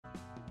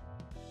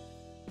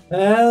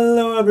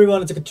Hello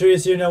everyone, it's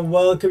AkaTrios here and I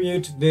welcome you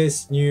to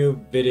this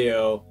new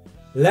video.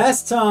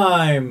 Last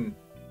time,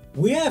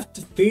 we have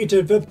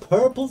defeated the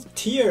purple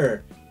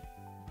tier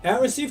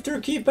and received her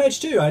key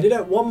page too. I did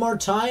it one more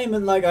time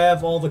and I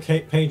have all the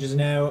pages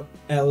now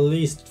at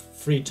least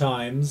 3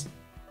 times,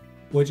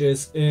 which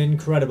is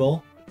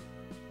incredible.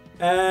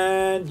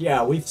 And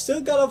yeah, we've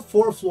still got our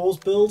 4 floors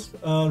built.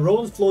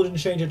 Roland's floor didn't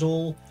change at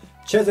all.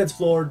 Chessett's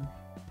floor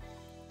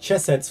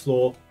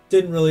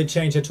didn't really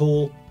change at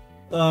all.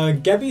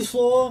 Gabby's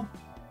floor,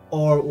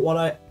 or what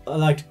I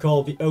like to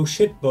call the oh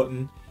shit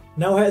button,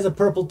 now has a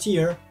purple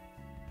tier.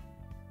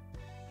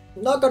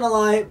 Not gonna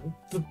lie,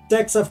 the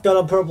decks I've got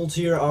on purple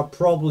tier are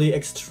probably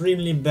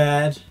extremely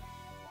bad.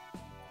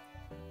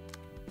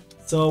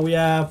 So we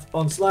have,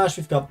 on Slash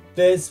we've got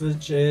this,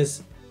 which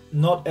is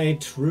not a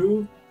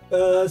true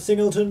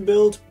singleton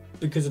build,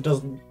 because it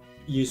doesn't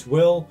use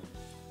will.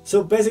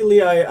 So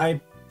basically I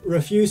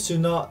refuse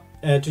to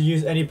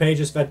use any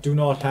pages that do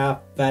not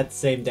have that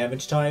same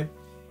damage type.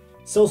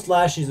 So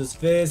Slash uses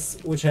this,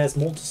 which has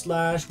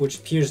multi-slash,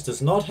 which Pierce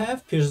does not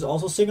have. Pierce is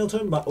also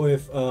singleton, but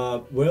with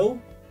will.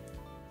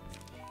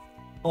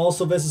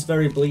 Also, this is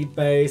very bleed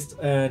based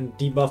and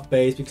debuff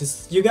based,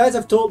 because you guys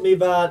have told me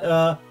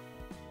that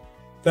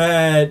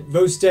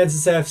those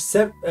stances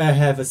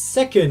have a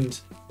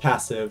second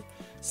passive.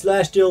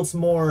 Slash deals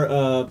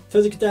more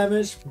physical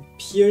damage.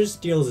 Pierce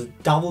deals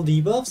double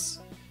debuffs.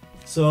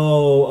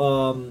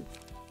 So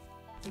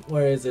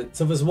where is it?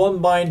 So this 1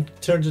 bind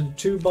turns into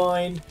 2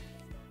 bind.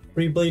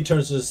 3 bleed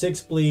turns to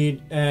 6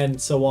 bleed, and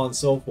so on and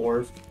so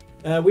forth.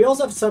 We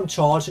also have some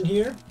charge in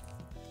here,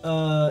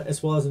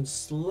 as well as in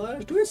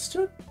Slash. Do we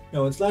have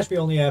no, in Slash we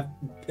only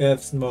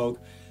have smoke.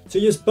 So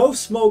use both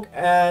smoke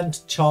and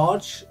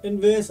charge in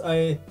this.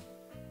 I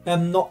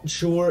am not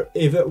sure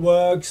if it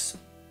works,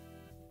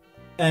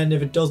 and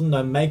if it doesn't,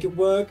 I make it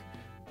work.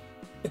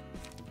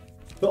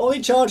 The only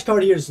charge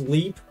card here is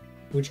Leap,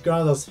 which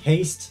grants us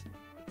haste,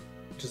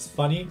 which is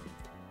funny.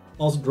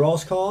 Also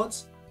draws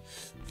cards.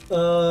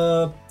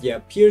 Yeah,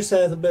 Pierce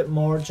has a bit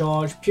more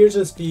charge. Pierce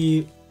is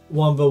the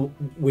one that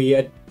we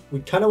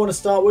kind of want to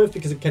start with,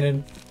 because it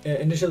can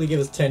initially give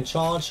us 10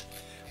 charge,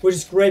 which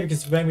is great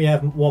because then we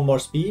have 1 more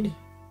speed,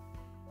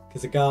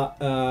 because it got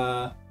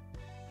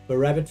the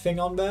rabbit thing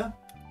on there.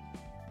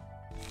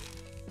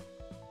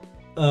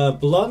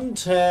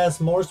 Blunt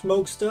has more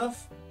smoke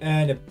stuff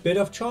and a bit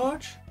of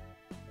charge.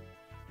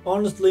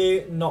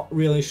 Honestly, not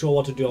really sure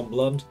what to do on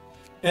Blunt.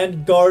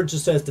 And Guard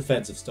just has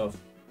defensive stuff.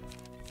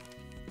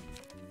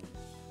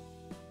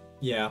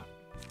 Yeah,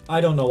 I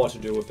don't know what to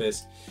do with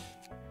this.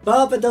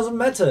 But it doesn't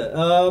matter.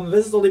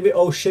 This is only the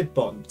oh shit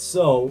button.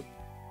 So,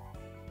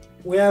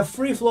 we have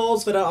 3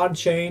 floors that are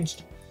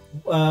unchanged.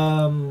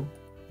 And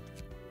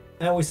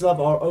we still have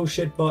our oh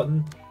shit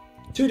button.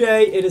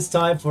 Today, it is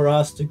time for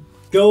us to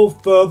go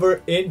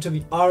further into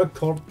the R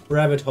Corp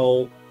rabbit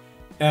hole.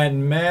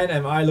 And man,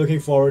 am I looking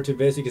forward to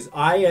this, because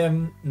I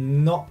am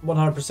not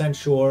 100%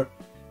 sure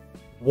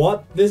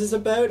what this is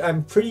about.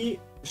 I'm pretty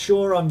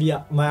sure on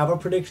my other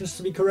predictions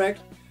to be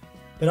correct.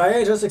 But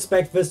I just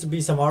expect this to be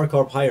some R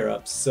Corp higher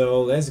ups,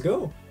 so let's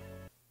go.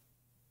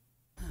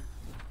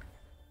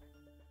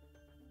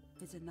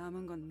 이제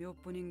남은 건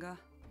묘뿐인가?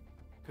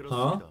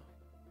 그렇습니다.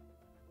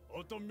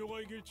 어떤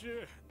묘가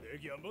이길지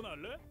내기 한번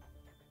할래?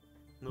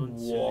 넌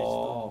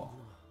와.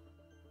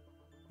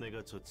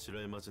 내가 저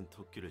지랄 맞은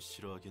토끼를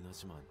싫어하긴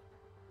하지만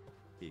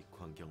이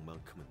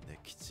광경만큼은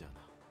내키지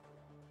않아.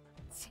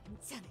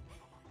 젠장,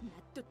 나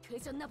또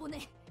되졌나 보네.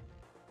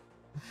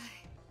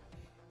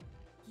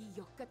 이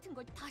역 같은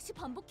걸 다시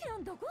반복해야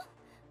한다고?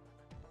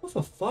 What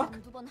the fuck?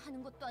 한두 번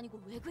하는 것도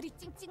아니고 왜 그리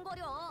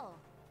찡찡거려?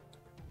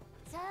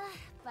 자,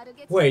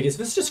 빠르게. Wait, is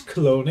this just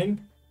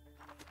cloning?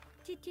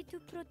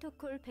 TT2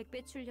 프로토콜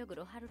 100배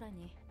출력으로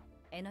하루라니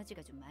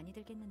에너지가 좀 많이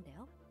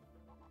들겠는데요?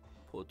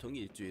 보통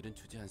일주일은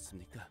주지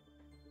않습니까?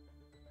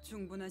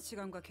 충분한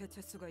시간과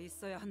개체수가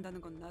있어야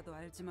한다는 건 나도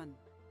알지만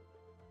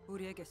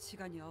우리에게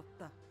시간이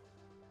없다.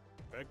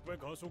 100배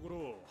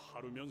가속으로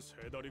하루면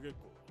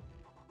 3달이겠고.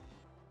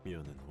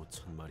 미어는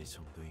 5,000마리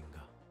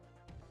정도인가?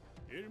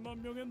 1만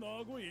명의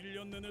나하고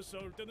 1년 내내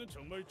싸울 때는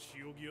정말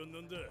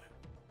지옥이었는데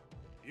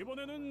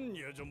이번에는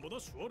예전보다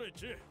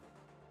수월했지.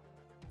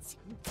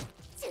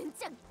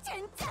 젠장!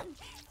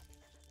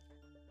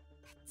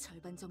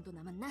 절반 정도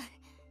남았나?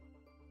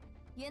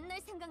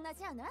 옛날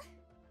생각나지 않아?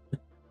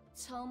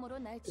 처음으로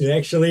날 It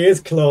actually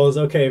is close.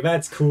 Okay,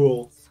 that's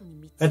cool.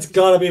 That's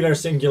gotta be their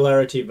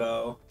singularity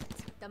though.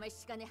 잡담할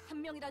시간에 한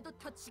명이라도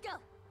더 죽여.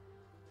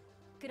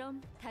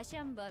 그럼 다시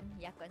한번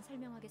약관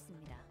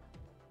설명하겠습니다.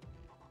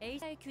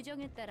 A사의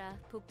규정에 따라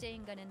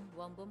복제인간은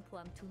원본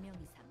포함 2명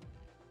이상,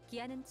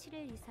 기한은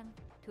 7일 이상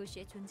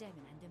도시에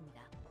존재하면 안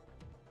됩니다.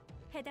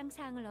 해당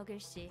사항을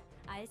어길 시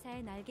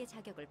R사의 날개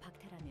자격을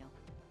박탈하며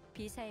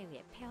B사에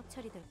의해 폐업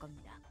처리될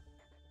겁니다.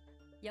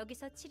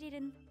 여기서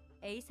 7일은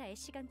A사의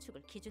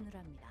시간축을 기준으로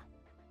합니다.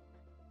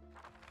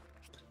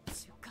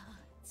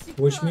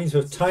 Which means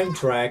with time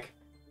track.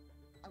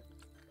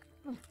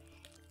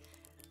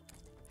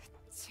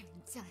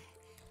 젠장,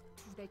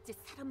 2달째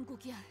사람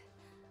고기야.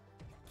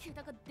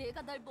 게다가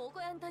내가 날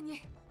먹어야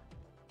한다니.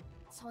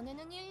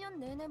 전에는 1년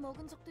내내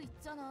먹은 적도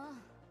있잖아.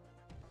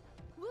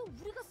 왜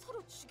우리가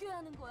서로 죽여야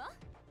하는 거야?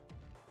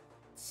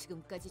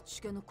 지금까지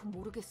죽여놓고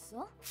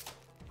모르겠어?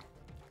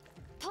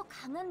 더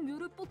강한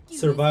묘를 뽑기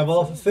Survival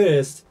of the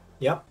위해서지. fittest.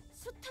 Yep.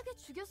 숱하게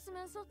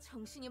죽였으면서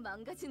정신이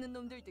망가지는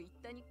놈들도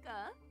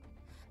있다니까.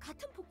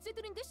 같은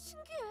복제들인데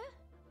신기해.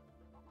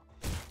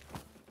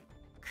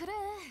 그래.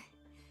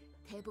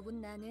 대부분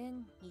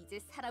나는 이제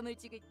사람을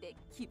죽일 때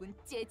기분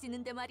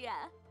째지는데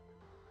말이야.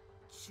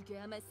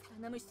 죽여야만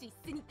살아남을 수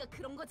있으니까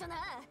그런 거잖아.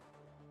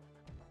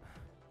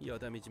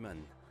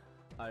 여담이지만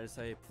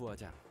알사의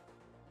부하장,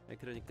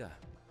 그러니까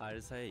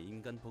알사의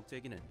인간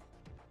복제기는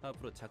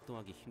앞으로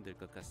작동하기 힘들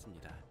것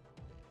같습니다.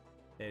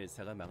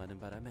 엘사가 망하는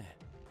바람에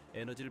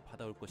에너지를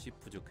받아올 것이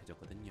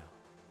부족해졌거든요.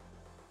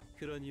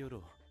 그런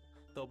이유로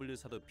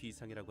W사도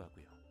비상이라고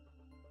하고요.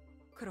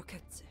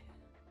 그렇겠지.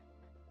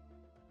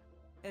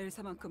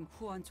 엘사만큼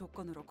후한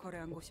조건으로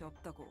거래한 곳이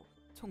없다고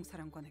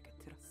총사령관에게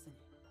들었으니.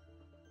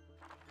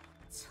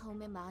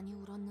 처음에 많이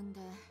울었는데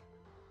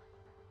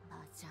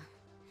맞아.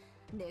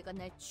 내가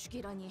날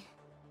죽이라니.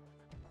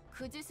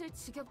 그 짓을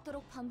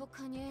지겹도록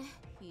반복하니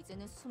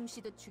이제는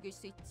숨쉬듯 죽일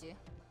수 있지.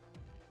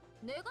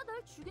 내가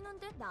날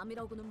죽이는데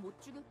남이라고는 못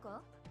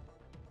죽일까?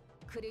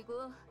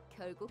 그리고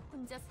결국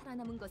혼자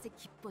살아남은 것에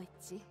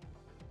기뻐했지.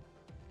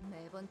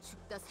 매번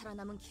죽다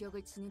살아남은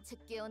기억을 지닌 채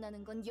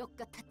깨어나는 건 역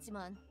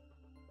같았지만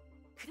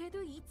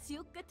그래도 이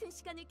지옥 같은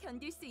시간을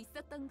견딜 수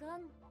있었던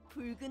건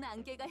붉은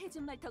안개가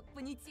해준 말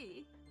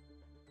덕분이지.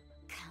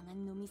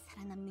 강한 놈이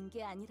살아남는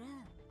게 아니라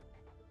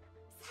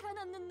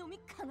살아남는 놈이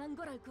강한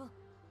거라고.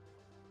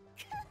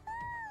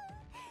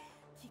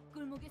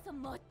 뒷골목에서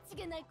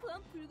멋지게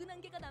날코한 붉은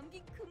안개가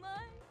남긴 그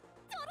말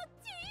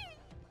쩔었지.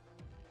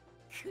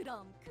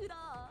 그럼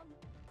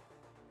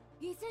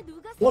이제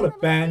누가 What a 살아남았지?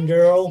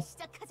 fangirl. 다시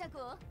시작하자고.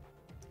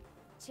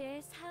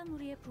 제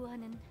 4무리의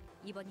부하는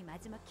이번이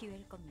마지막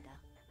기회일 겁니다.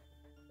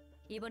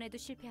 이번에도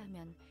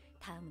실패하면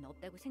다음은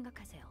없다고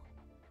생각하세요.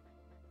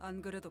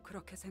 안 그래도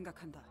그렇게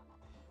생각한다.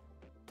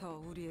 더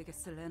우리에게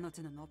쓸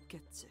에너지는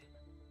없겠지.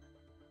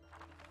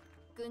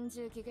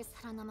 끈질기게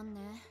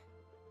살아남았네.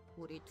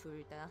 우리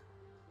둘 다.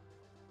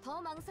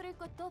 더 망설일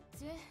것도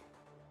없지.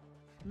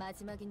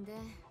 마지막인데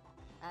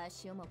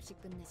아쉬움 없이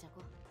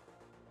끝내자고.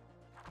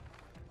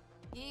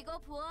 이거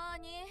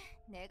보아하니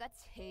내가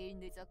제일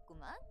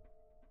늦었구만.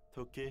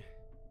 토끼,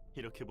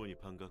 이렇게 보니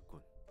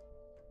반갑군.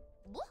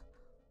 뭐?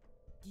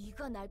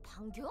 네가 날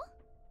반겨?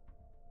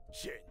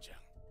 젠장.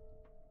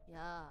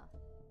 야,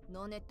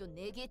 너네 또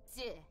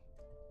내겠지?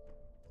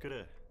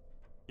 그래,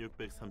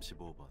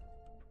 635번.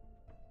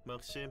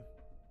 막심,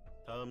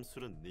 다음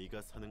술은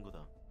네가 사는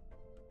거다.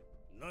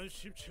 난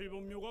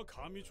 17번 묘가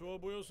감이 좋아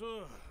보여서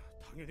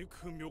당연히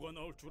그 묘가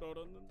나올 줄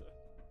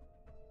알았는데.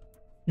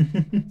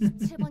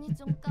 17번이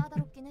좀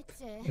까다롭긴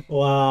했지.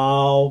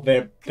 Wow,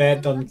 they're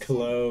bad 그래도 on 막심,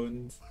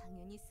 clones.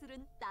 당연히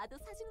술은 나도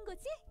사주는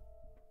거지?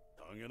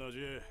 당연하지.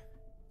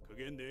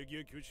 그게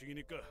내기의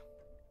규칙이니까.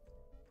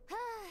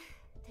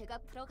 대가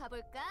풀어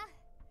가볼까?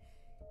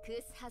 그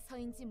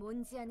사서인지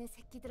뭔지 아는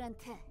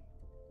새끼들한테.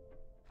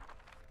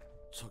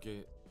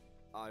 저게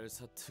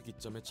알사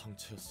특이점의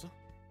정체였어?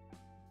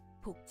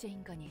 복제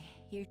인간이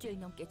일주일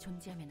넘게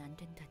존재하면 안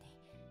된다니.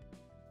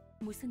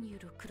 무슨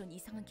이유로 그런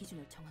이상한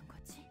기준을 정한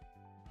거지?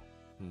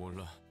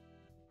 몰라.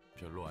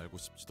 별로 알고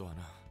싶지도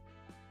않아.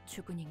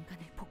 죽은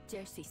인간을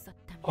복제할 수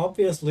있었다면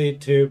Obviously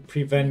to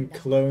prevent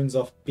clones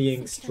of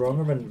being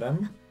stronger than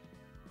them.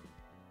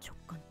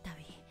 조건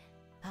따위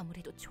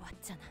아무래도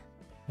좋았잖아.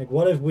 Like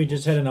what if we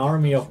just had an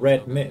army of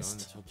red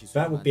mist?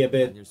 That would be a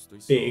bit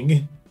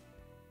big.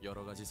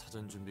 여러 가지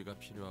사전 준비가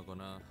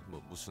필요하거나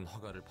뭐 무슨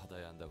허가를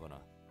받아야 한다거나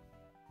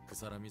그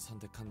사람이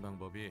선택한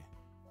방법이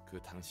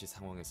그 당시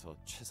상황에서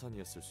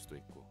최선이었을 수도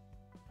있고.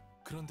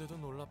 그런데도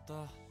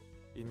놀랍다.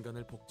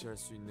 인간을 복제할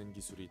수 있는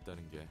기술이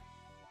있다는 게.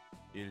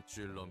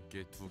 일주일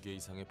넘게 2개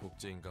이상의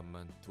복제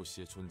인간만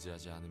도시에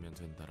존재하지 않으면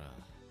된다라.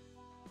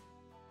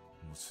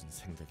 무슨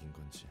생각인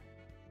건지.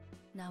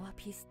 나와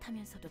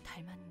비슷하면서도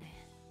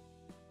닮았네.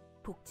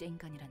 복제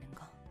인간이라는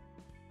거.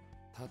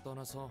 다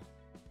떠나서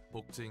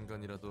복제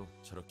인간이라도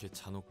저렇게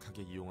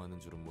잔혹하게 이용하는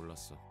줄은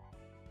몰랐어.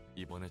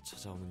 이번에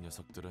찾아오는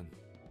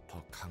녀석들은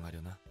더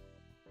강하려나?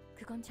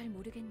 그건 잘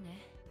모르겠네.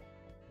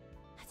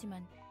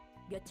 하지만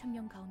몇천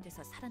명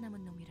가운데서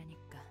살아남은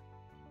놈이라니까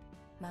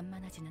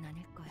만만하지는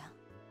않을 거야.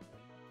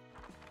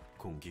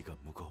 공기가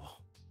무거워.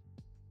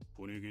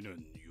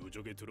 분위기는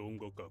유적에 들어온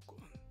것 같군.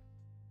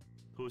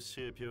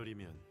 도시의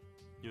별이면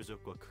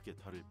유적과 크게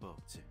다를 바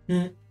없지.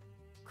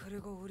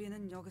 그리고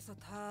우리는 여기서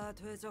다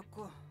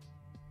되졌고.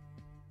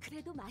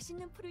 그래도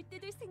맛있는 풀을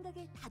뜯을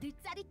생각에 다들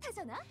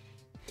짜릿하잖아?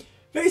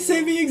 They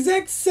say the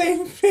exact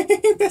same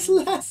thing as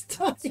last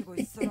time. 지고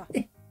있어라.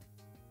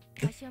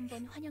 다시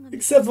한번 환영합니다.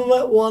 Except for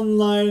that one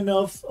line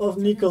of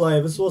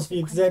Nikolai, this was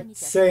the exact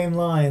same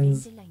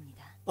lines.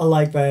 엔젤라입니다. I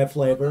like their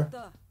flavor.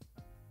 반갑다.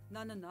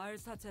 나는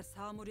알사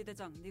제4무리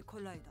대장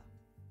니콜라이다.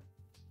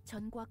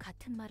 전과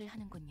같은 말을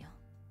하는군요.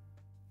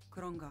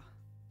 그런가?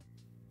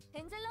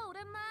 엔젤라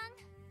오랜만.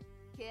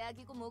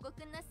 계약이고 뭐고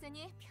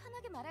끝났으니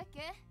편하게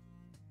말할게.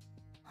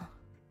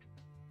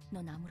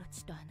 넌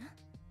아무렇지도 않아?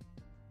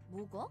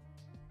 뭐가?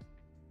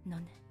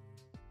 넌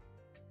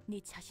네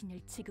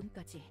자신을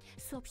지금까지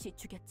수없이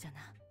죽였잖아.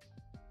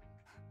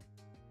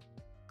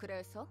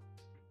 그래서?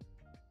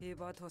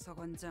 이봐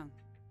도서관장,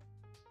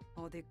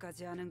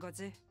 어디까지 하는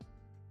거지?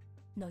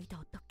 너희도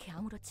어떻게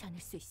아무렇지 않을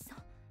수 있어?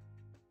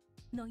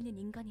 너희는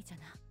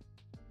인간이잖아.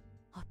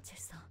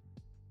 어째서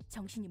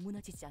정신이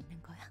무너지지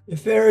않는 거야?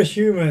 If they're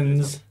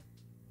humans.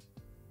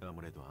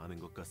 아무래도 아는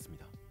것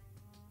같습니다.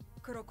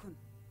 그렇군.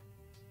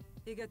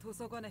 이게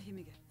도서관의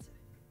힘이겠지.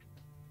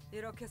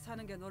 이렇게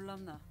사는 게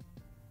놀랍나?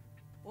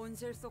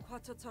 온실 속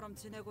화초처럼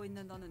지내고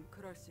있는 너는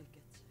그럴 수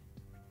있겠지.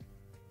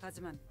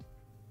 하지만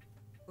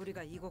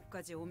우리가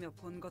이곳까지 오며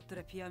본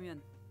것들에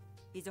비하면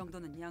이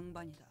정도는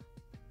양반이다.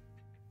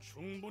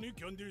 충분히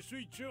견딜 수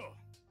있죠.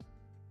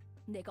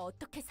 내가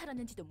어떻게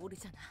살았는지도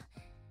모르잖아.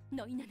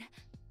 너희는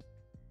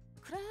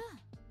그래,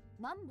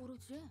 난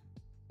모르지.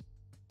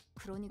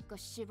 그러니까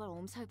씨발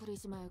엄살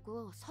부리지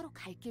말고 서로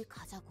갈 길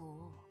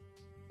가자고.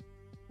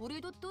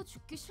 우리도 또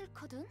죽기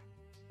싫거든.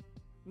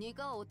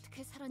 네가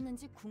어떻게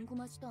살았는지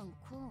궁금하지도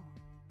않고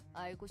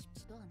알고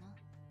싶지도 않아.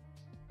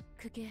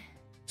 그게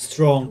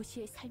Strong.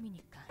 도시의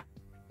삶이니까.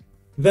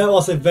 That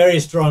was a very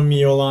strong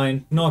Mio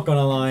line, not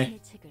gonna lie.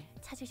 당신의 책을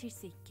찾으실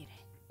수 있기를.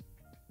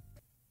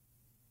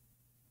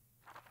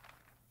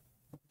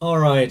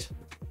 Alright.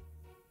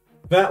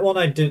 That one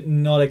I did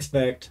not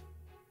expect.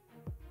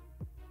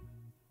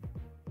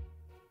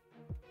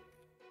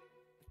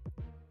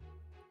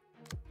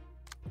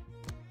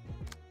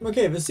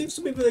 Okay, this seems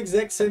to be the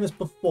exact same as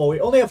before. We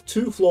only have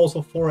 2 floors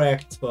for 4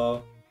 acts,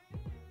 though.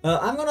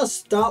 I'm gonna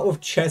start with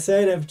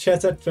Chesed. If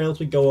Chesed fails,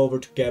 we go over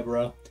to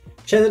Gebra.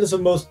 Chesed is the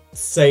most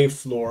safe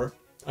floor.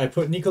 I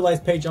put Nikolai's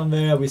page on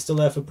there. We still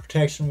have a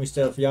protection. We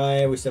still have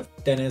Yaya. We still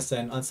have Dennis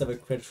and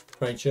unsevered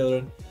crying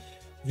children.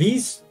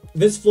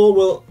 This floor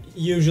will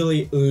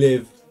usually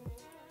live.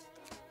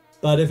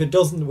 But if it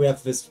doesn't, we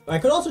have this. I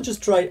could also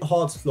just try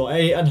Hard's floor.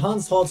 I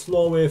enhanced Hard's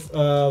floor with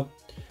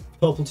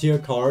purple tier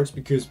cards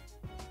because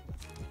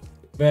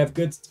we have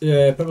good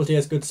purple tier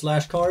has good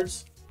slash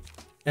cards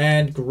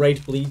and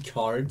great bleed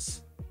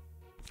cards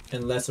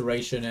and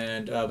laceration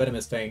and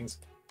venomous fangs.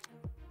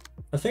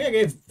 I think I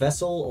gave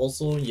Vessel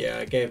also. Yeah,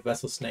 I gave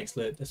Vessel Snake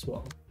Slit as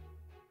well.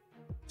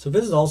 So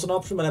this is also an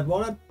option, but I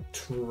want to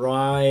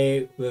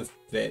try with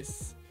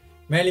this.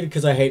 Mainly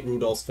because I hate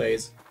Rudolph's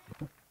phase.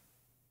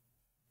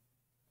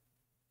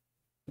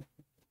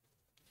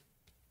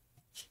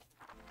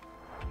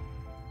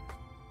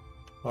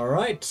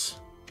 Alright.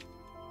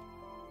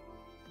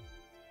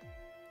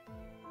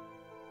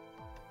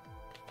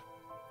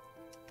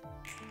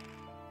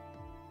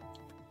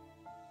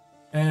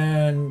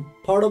 And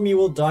part of me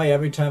will die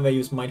every time I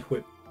use Might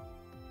Whip.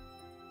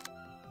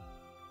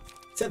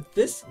 Except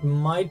this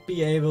might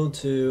be able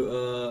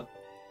to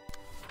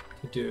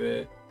do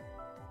it.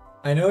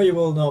 I know you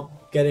will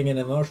not getting an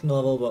emotion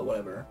level, but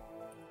whatever.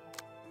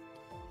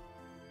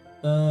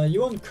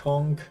 You want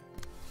Conk.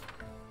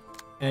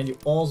 And you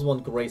also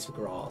want Grace for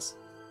Grass.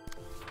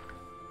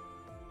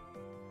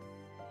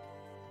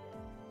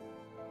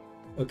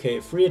 Okay,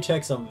 3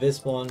 attacks on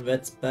this one.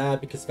 That's bad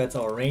because that's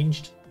our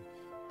ranged.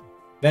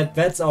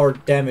 That's our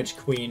damage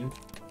queen.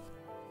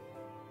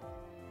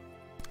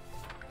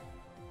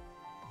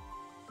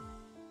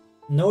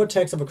 No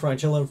attacks of a crying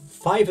children.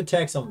 5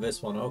 attacks on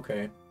this one.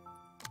 Okay.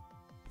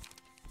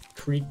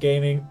 Creed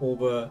Gaming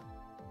over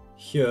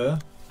here.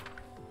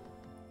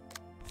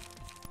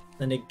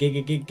 And a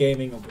Gig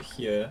Gaming over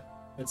here.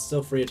 It's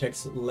still 3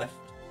 attacks left.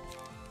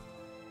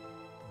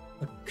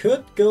 I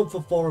could go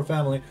for 4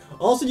 family.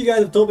 Also, you guys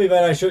have told me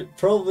that I should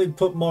probably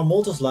put more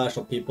multi-slash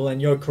on people, and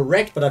you're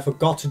correct, but I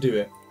forgot to do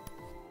it.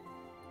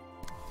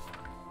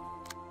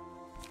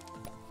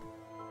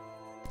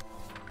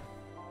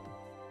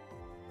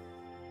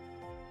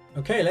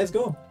 Okay, let's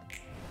go.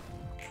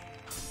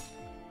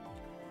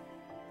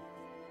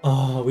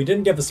 Oh, we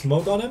didn't get the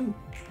smoke on him,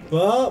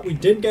 but we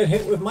did get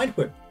hit with Might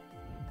Whip.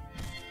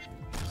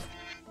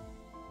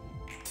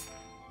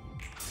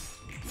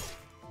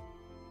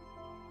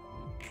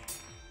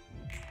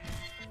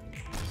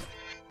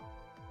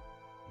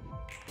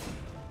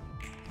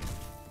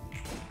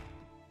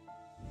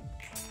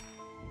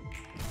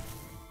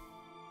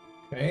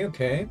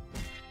 Okay.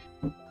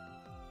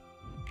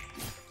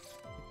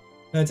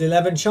 That's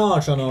 11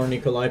 charge on our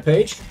Nikolai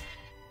page.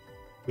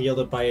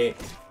 Wielded by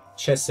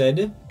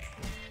Chesed.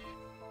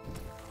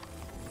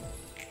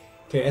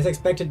 Okay, as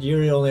expected,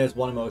 Yuri only has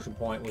 1 emotion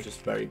point, which is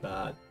very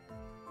bad.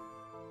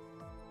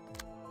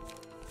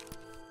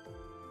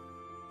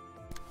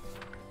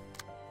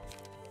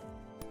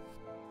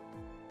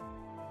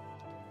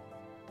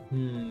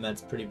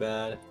 That's pretty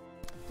bad.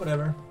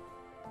 Whatever.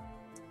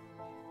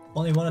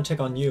 Only 1 attack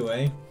on you,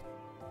 eh?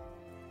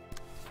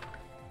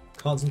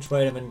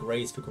 Concentrate him and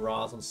Grace for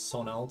Grass on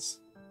someone else.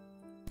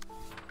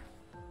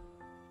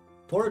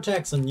 4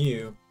 attacks on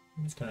you.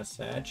 That's kind of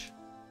sad.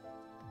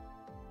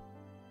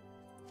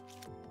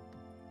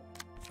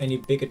 Any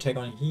big attack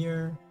on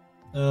here?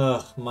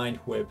 Ugh, Mind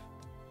Whip.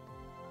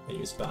 I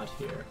use that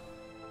here.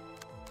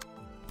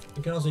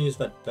 You can also use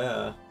that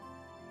there.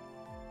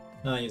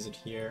 Now I use it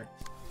here.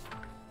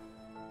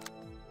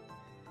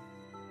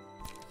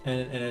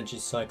 And an energy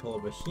cycle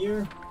over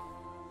here.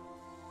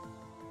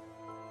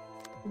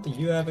 What do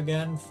you have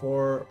again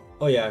for...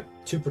 Oh yeah,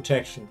 2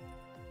 protection.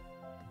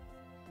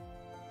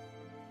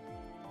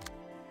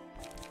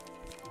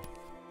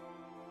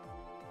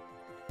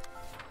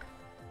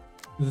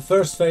 The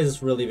first phase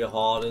is really the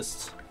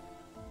hardest.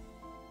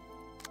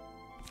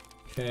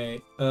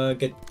 Okay,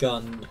 get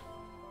gunned.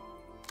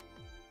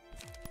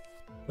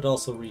 But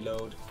also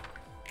reload.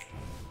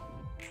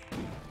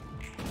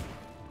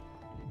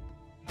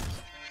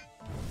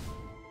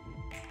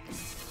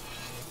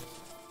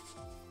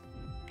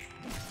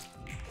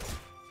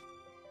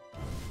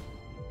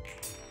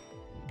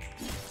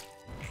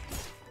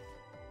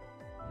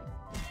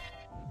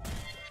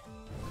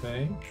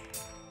 Okay.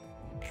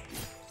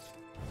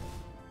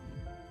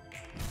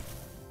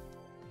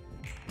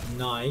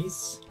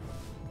 Nice.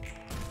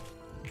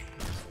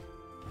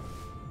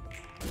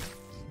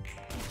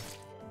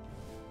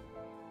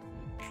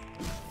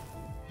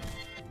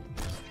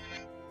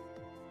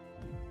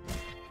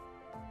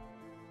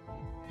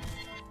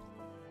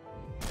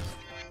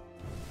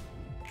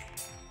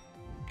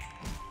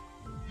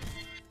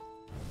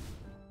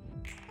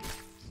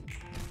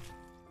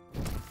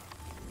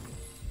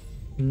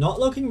 Not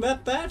looking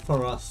that bad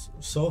for us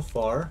so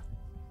far.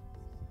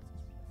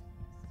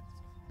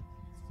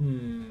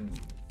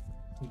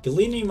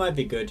 Gleaning might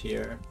be good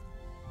here.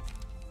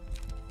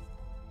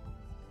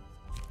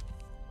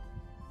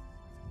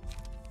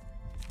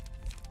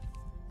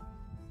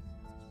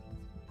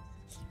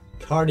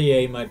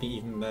 Cartier might be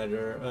even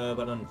better,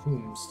 but on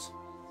whomst?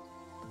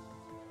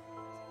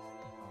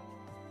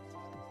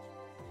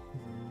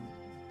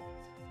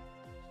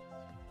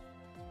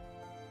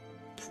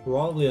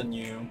 Probably on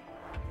you.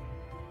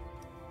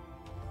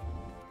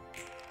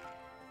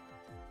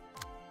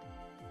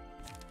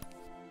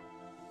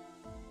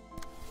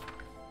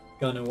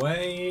 Gun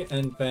away,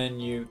 and then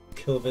you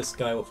kill this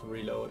guy with a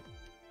reload.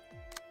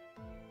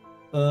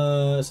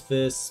 Is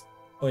this...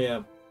 Oh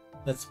yeah,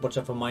 let's watch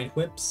out for mind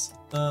whips.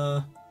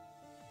 Well.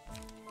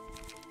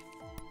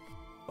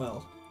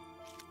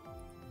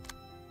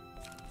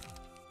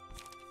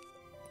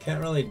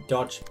 Can't really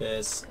dodge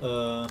this.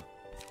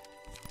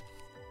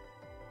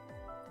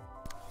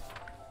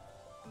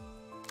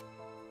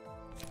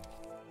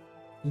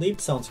 Leap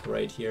sounds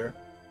great here.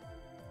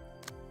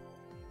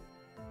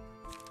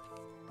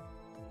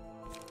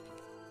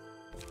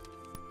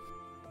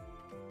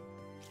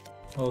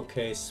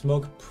 Okay,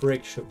 smoke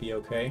prick should be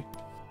okay.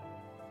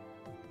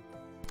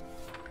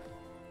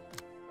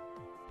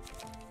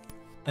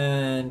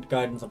 And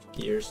guidance of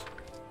gears.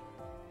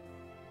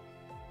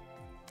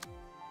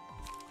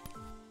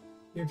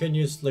 You can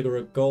use like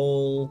a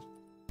goal.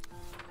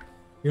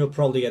 You'll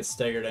probably get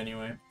staggered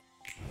anyway.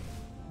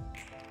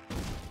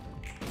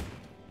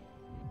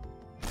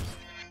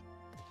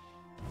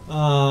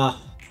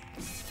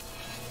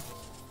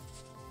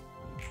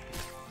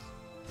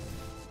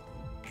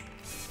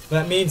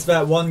 That means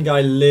that one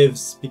guy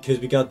lives because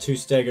we got 2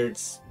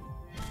 staggereds.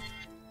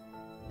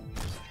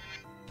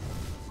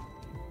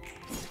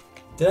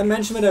 Did I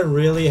mention that I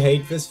really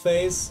hate this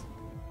phase?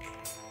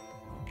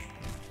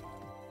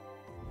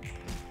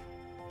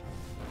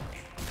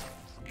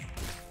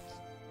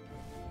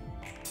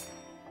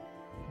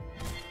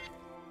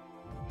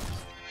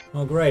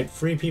 Oh great,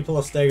 3 people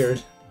are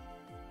staggered.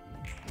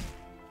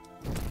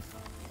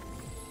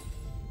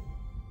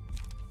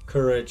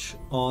 Courage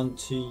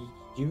onto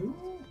you?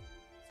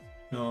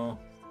 No.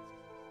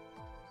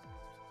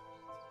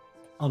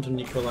 Onto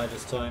Nikolai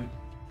this time.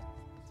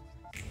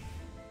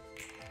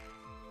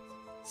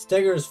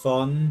 Stagger is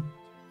fun.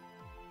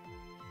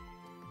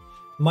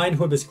 Mind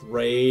Whip is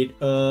great.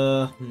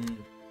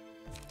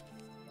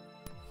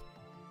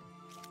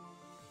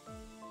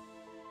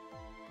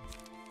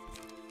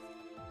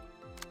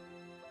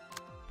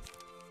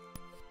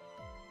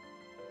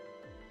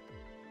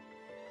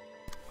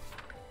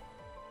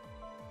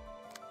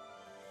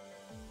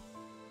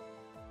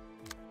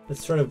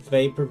 Let's try to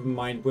Vapor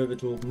Mind Whip.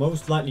 It will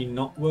most likely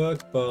not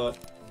work, but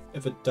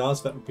if it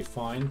does, that would be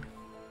fine.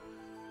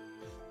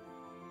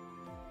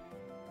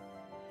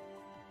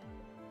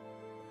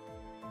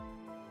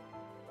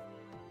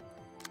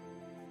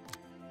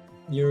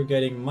 You're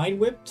getting Mind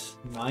Whipped.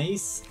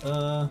 Nice.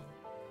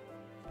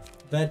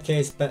 That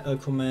case, Battle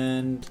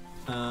Command,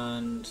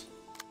 and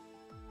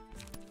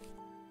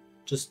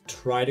just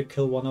try to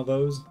kill one of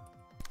those.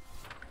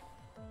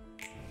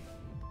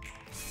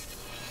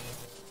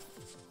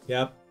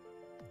 Yep.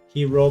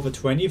 He rolled a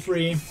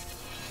 23.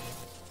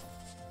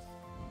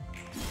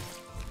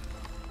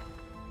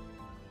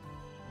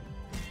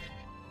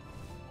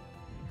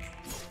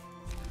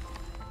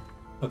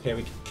 Okay,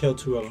 we can kill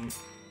 2 of them.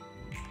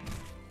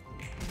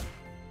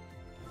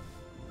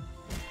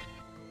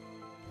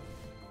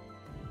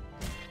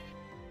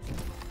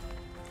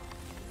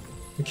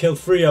 We killed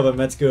 3 of them.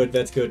 That's good.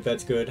 That's good.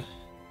 That's good.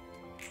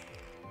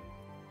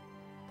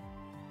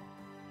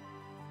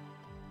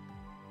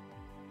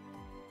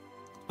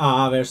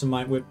 Ah, there's a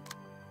mind whip.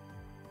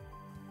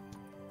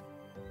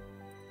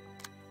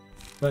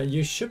 But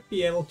you should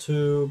be able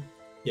to...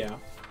 yeah.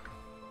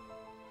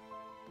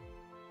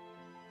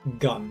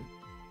 Gun.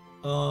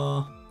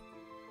 You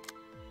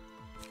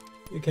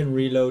can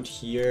reload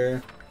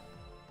here.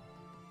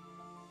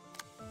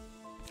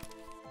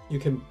 You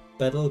can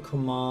battle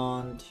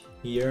command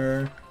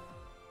here.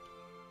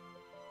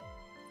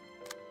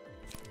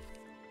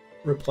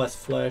 Replace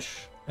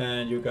flesh,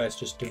 and you guys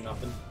just do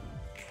nothing.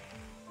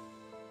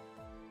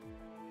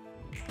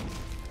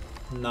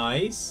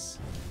 Nice.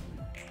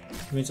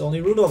 Means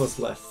only Rudolph is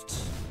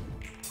left.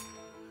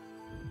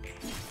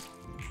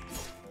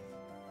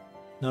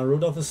 Now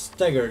Rudolph is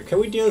staggered. Can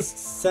we deal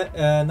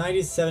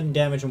 97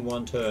 damage in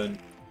one turn?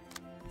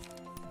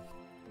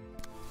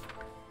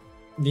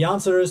 The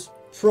answer is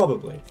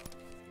probably.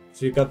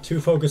 So you've got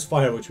 2 focus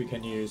fire which we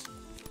can use.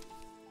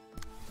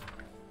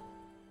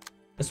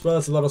 As well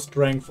as a lot of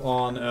strength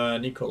on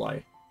Nikolai.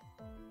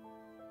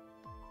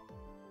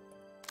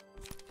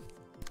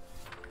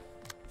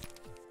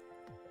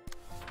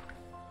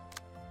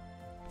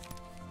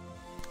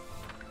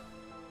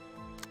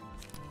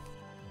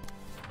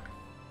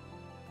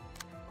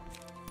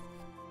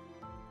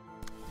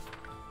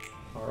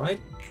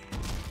 Alright.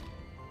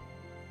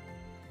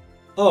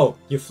 Oh,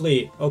 you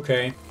flee.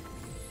 Okay.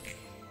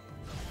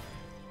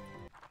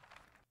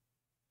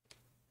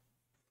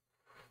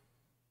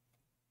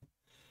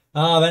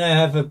 Then I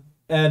have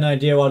an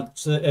idea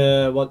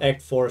what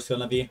Act 4 is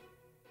gonna be.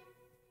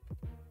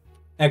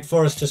 Act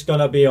 4 is just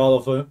gonna be all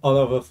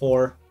over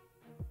 4.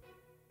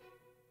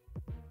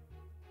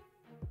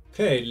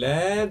 Okay,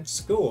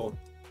 let's go.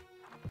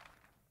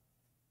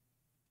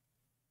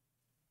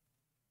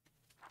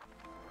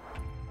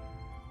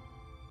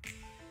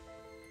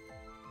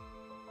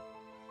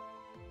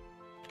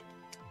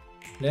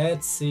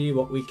 Let's see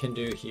what we can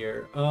do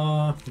here.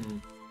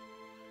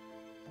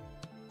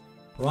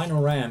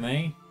 Rhino Ram,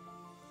 eh?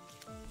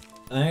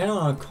 I don't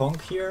want to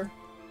conk here.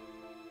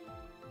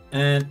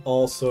 And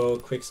also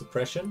quick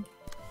suppression.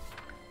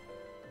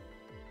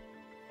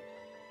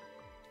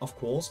 Of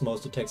course,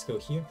 most attacks go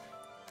here.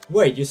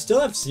 Wait, you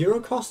still have 0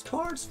 cost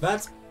cards?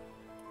 That's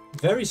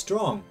very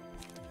strong.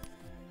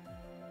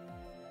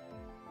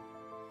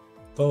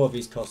 Both of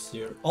these cost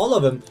 0. All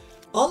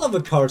of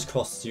the cards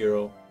cost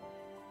 0.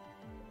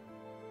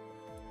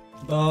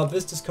 But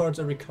this discards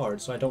every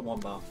card, so I don't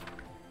want that.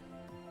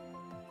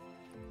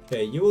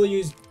 Okay, you will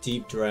use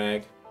Deep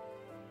Drag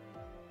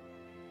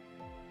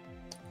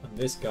on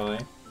this guy.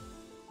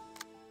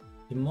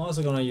 I'm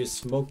also gonna use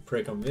Smoke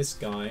Prick on this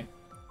guy.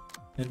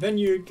 And then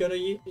you're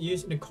gonna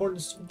use in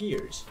accordance to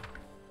gears.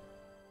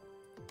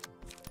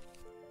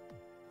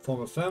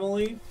 Form a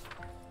family,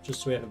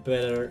 just so we have a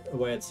better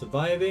way at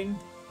surviving.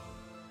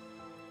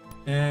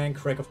 And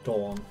Crack of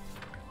Dawn.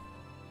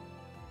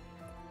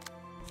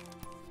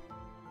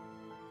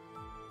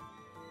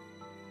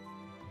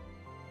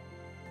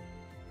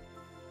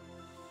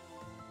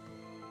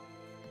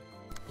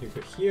 You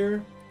go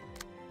here,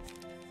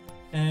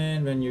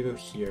 and then you go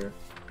here.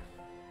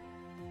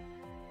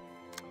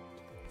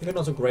 You can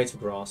also Graze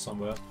Grass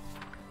somewhere.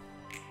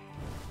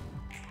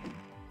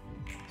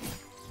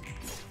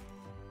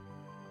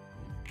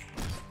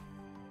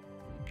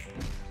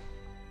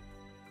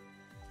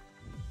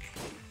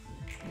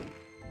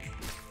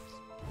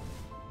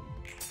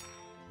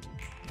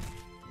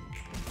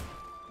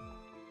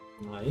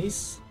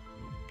 Nice.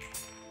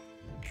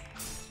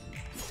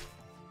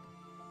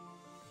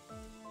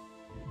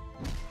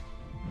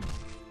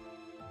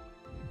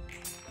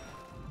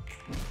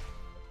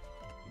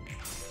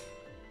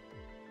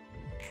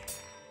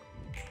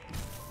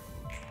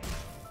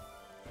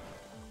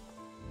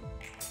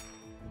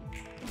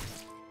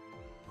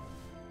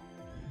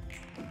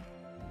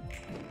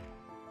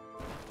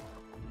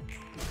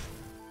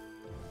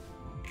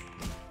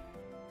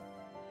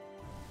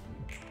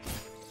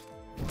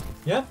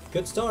 Yeah,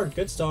 good start,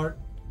 good start.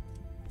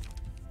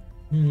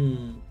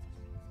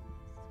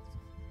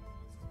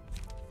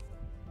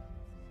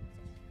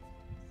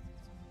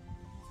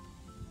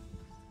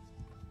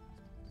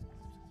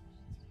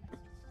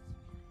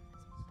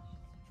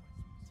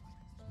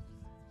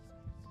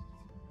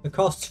 It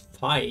costs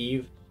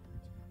 5.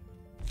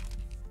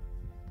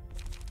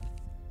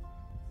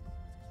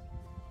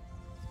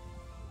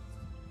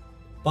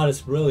 But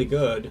it's really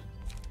good.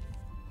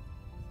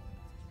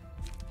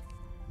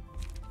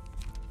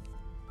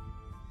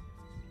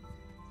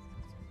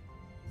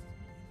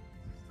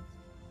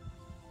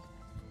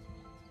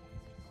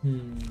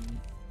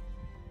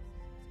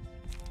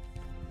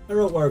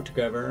 They'll work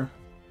together.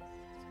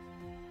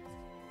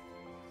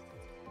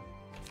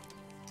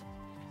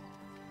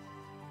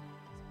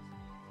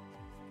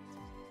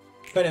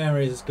 Better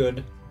memories is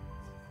good.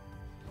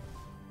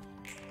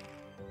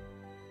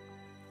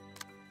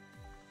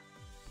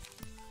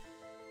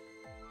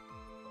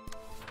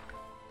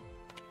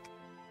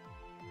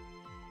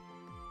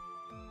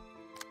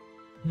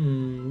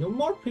 Do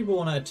more people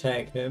want to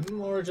attack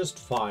him, or just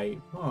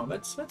 5? Oh,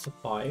 that's a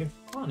 5.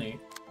 Funny.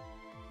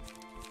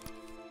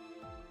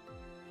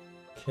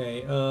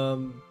 Okay,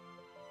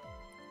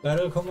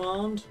 Battle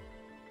command.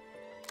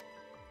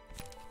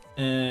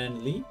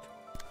 And leap.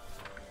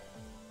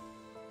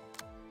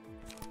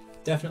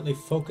 Definitely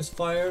focus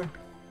fire.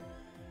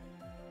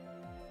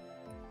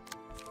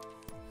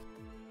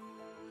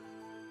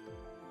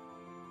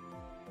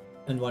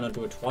 And why not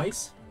do it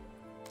twice?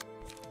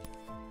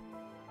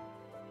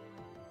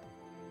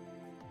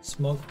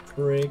 Smoke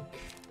prick.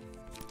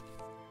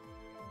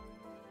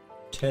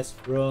 Test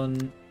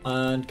run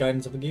and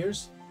guidance of the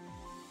gears.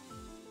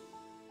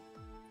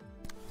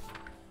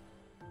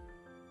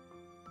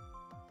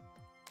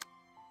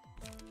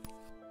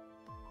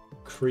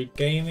 Creek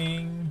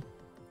Gaming.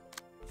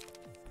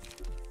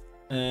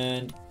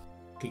 And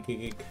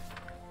gig.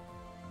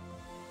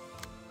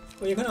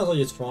 Well, you can also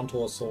use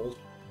frontal assault.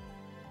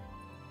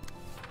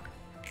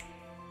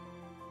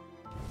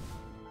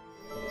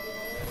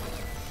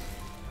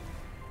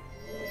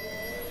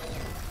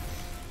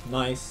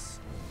 Nice.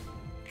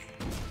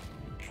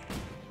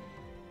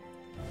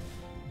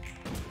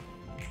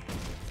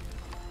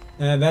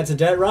 And that's a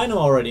dead rhino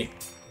already.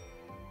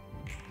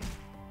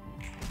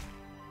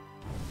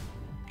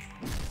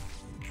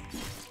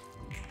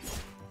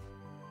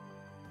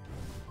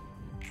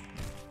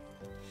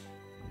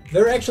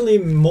 There are actually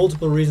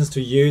multiple reasons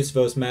to use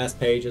those mass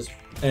pages,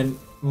 and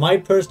my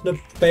personal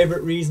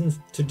favorite reason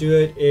to do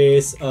it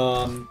is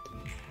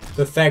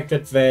the fact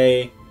that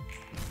they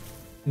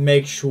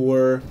make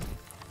sure,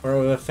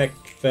 or the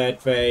fact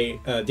that they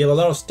deal a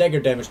lot of stagger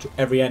damage to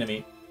every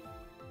enemy.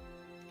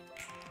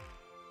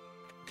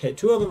 Okay,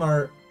 2 of them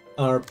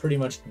are pretty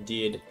much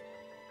dead.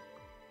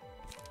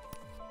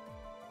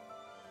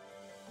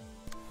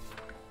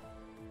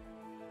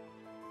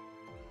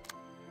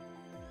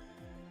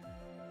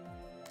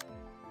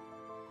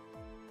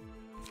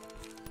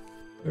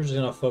 We're just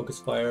gonna focus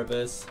fire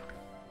this.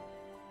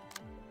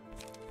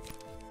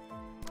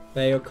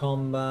 Bio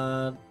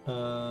combat.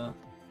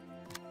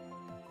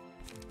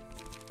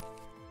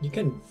 You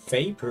can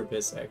vapor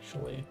this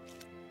actually.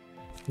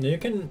 No, you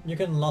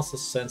can loss the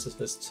senses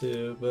this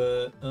too,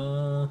 but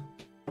a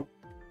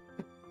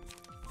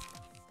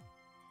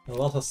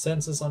lot of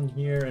senses on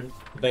here and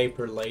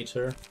vapor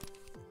later.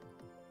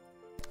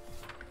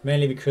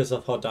 Mainly because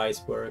of how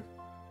dice work.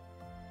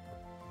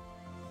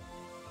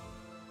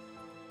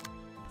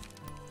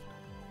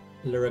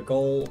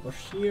 Lyricol over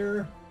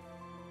here.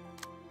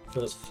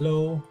 There's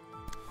flow.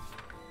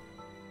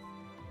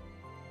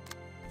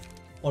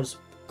 What's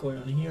going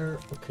on here?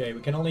 Okay,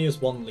 we can only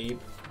use 1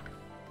 leap.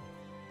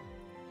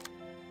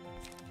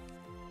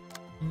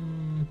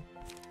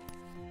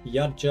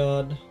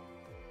 Yadjad. Do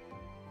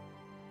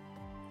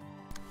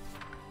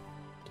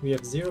we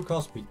have 0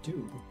 cost? We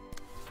do.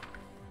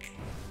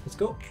 Let's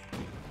go.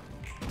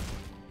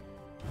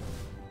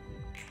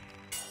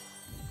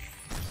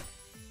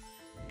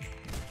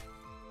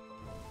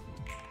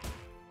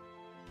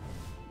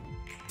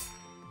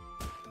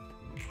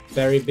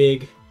 Very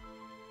big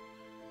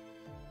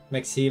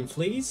Maxime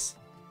fleas.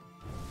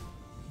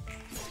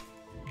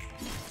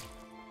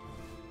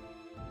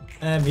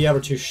 And the other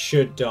 2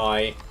 should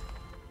die.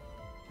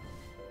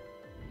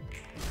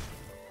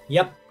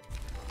 Yep.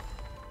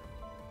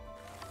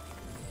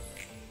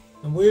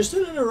 And we're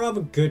still in a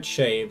rather good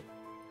shape.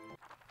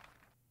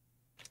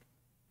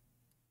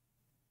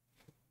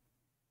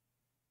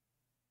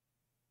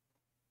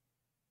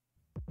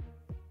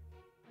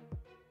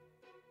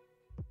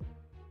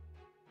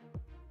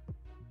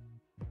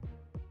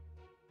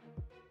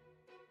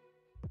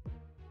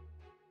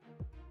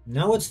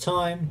 Now it's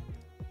time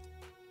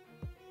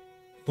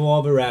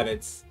for the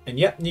rabbits. And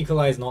yep,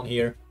 Nikolai's not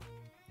here.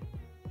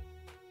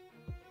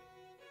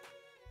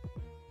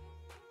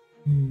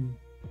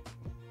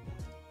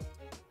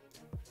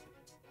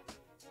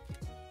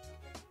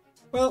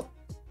 Well,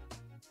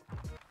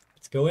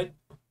 let's go in.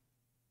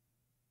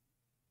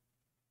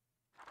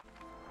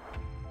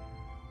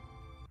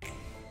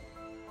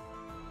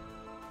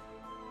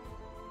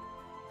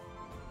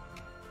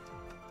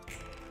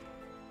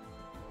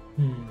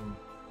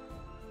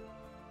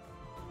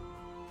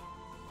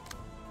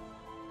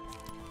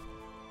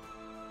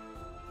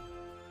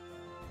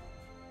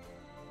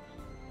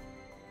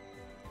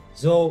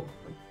 So,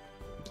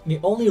 the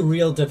only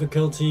real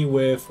difficulty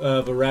with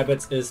the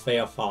rabbits is they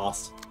are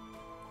fast.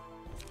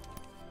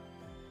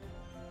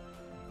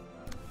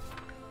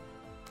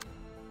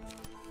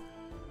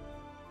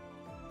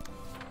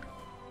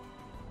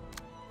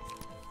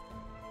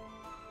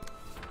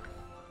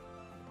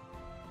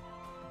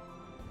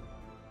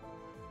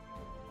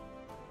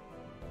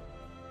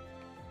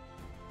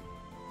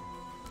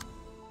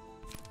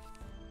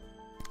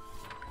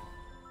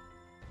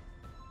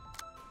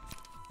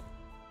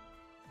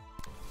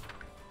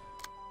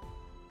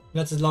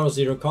 That's a lot of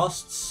 0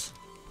 costs.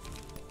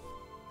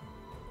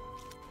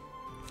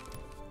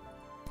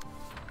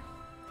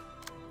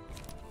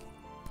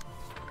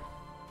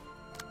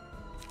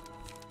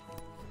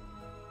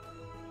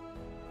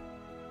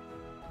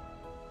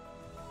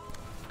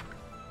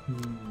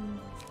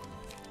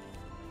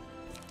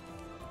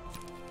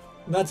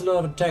 That's a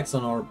lot of attacks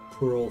on our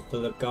poor old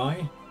Philip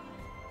guy.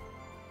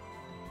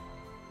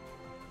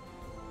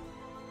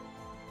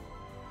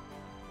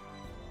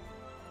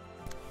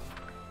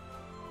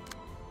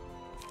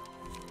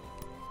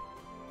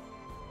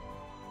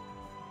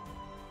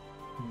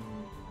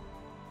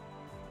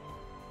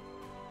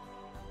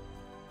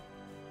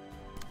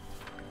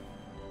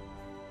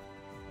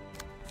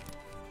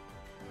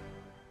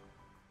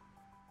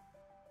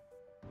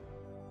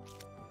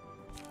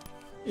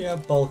 Yeah,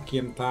 bulky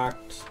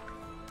impact.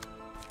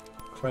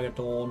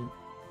 Kragadon.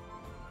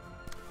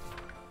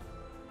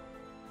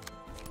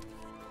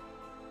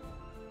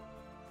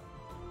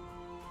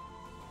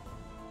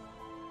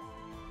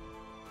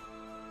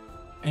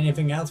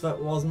 Anything else that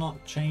was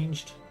not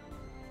changed?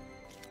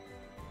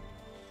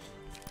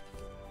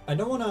 I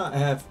don't want to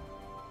have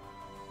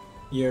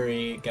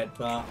Yuri get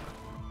that.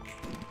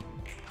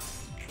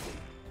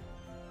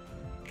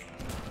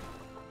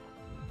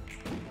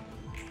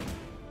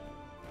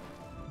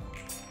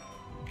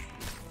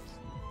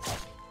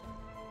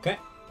 Okay.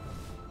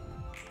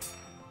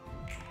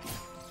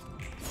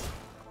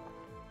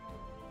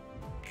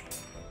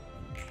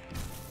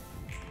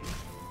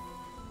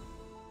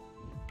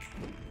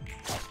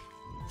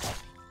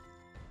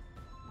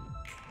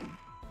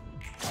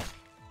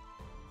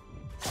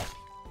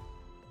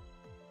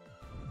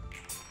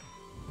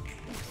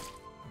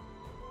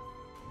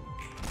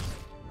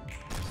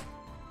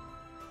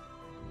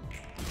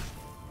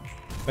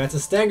 That's a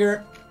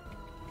stagger.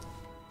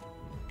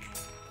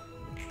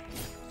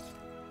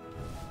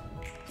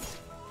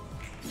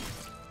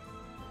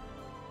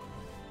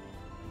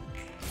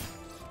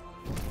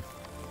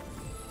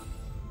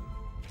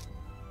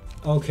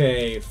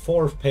 Okay,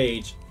 fourth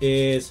page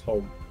is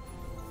home.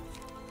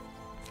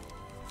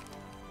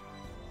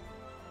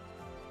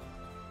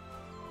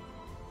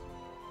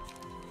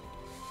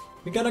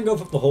 We gotta go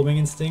for the homing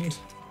instinct.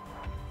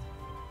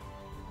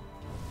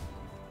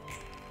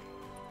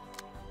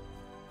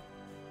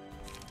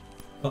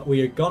 But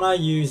we are gonna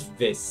use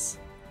this.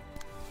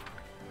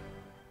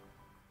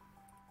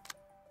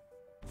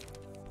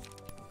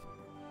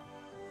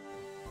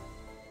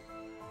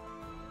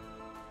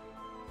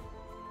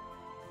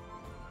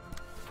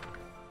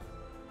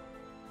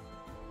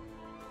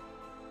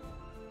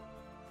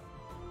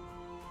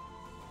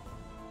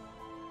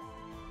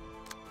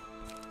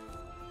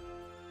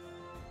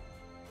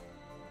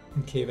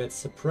 Okay, that's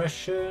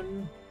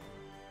suppression.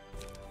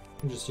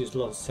 Just use a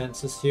lot of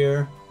senses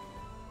here.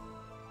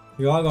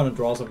 You are gonna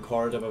draw some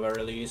cards at the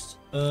very least.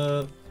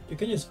 You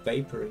can use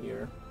Vapor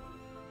here.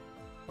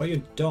 Or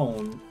you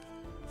don't.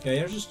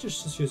 Yeah, just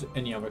use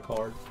any other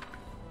card.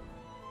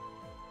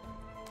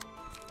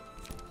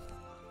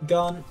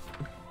 Gun.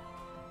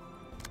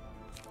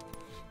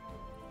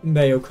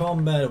 Bayo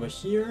Combat over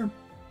here.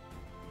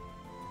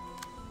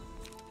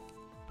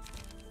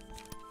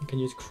 You can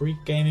use Creek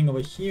Gaming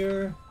over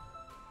here.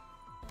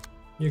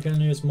 You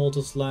can use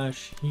Multi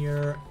Slash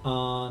here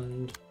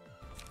and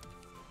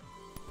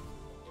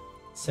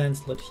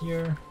Sandslot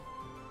here.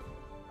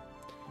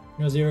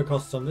 No zero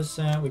costs on this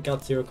hand. We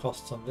got zero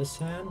costs on this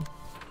hand.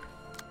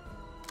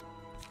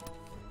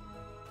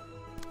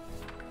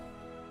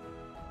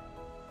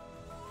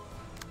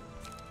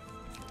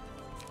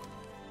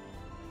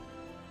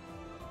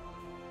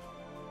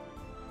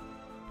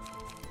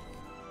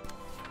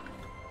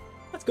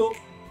 Let's go.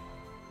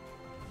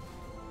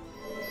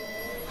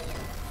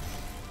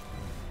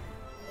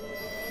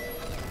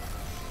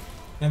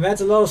 And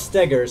that's a lot of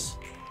staggers.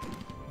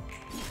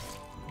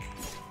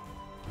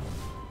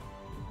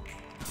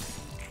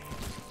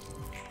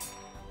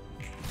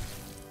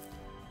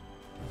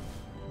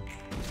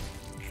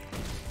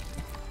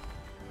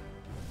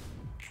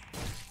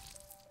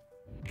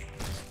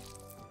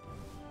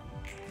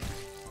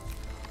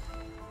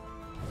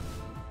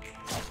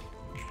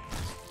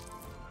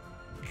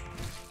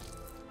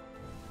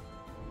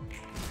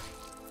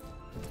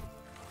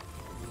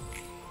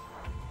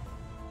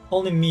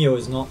 Only Mio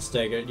is not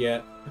staggered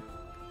yet.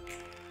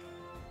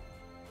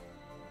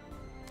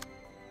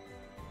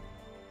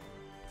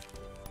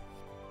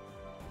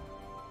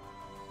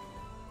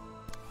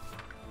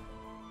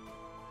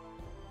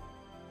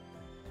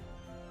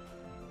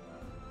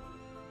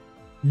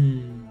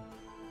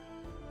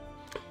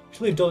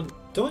 Actually,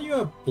 don't you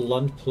have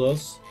Blunt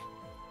Plus?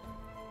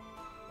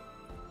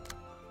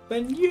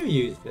 Then you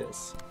use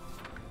this.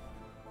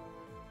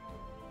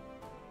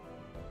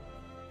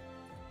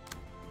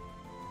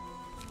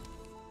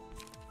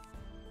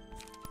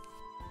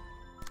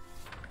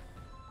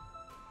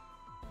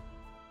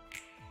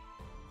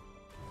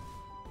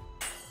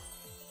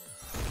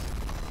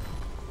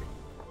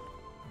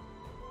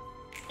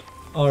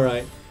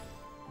 Alright.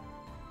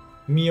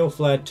 Mio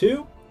flat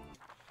 2.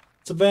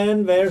 So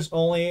then there's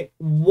only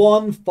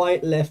one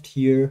fight left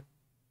here.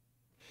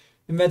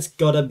 And that's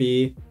gotta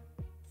be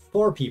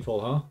 4 people,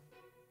 huh?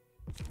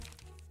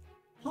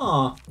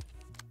 Huh.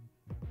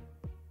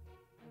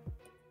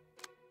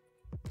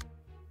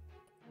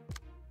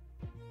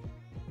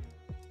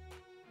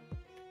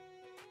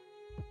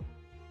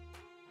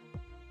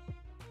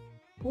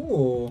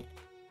 Ooh.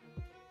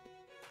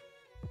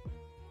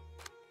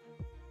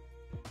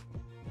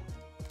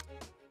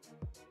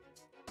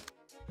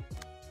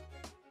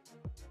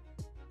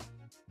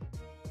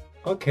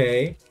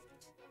 Okay.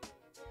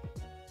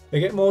 I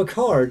get more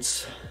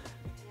cards.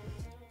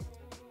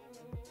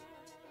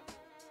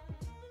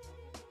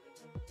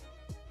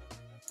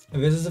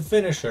 And this is a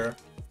finisher.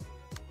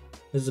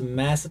 This is a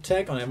mass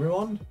attack on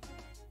everyone.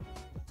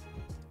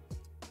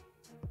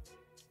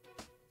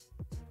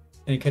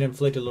 And it can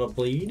inflict a lot of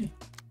bleed.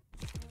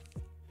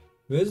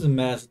 This is a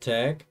mass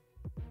attack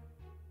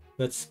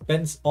that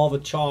spends all the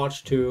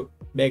charge to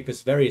make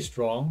this very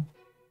strong.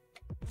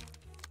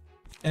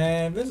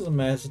 And this is a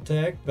mass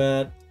attack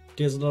that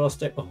deals a lot of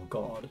stack. Oh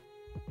god.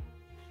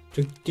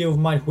 To deal with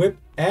my whip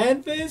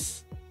and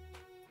this?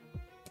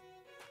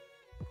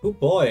 Oh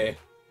boy.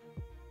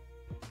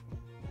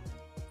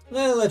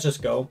 Well, let's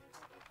just go.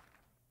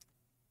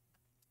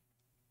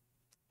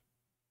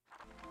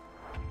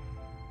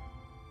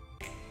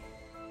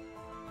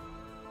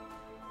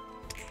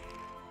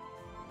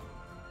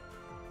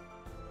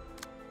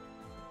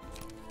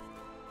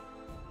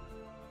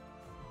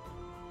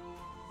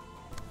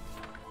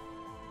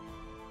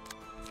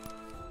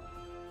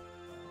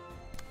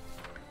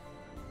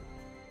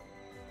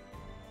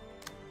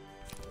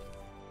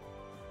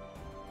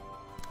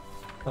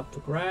 Up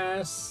the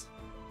grass.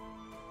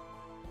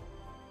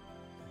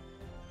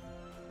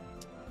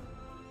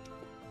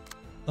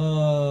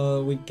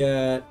 We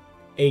get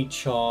 8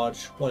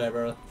 charge,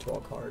 whatever, to our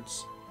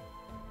cards.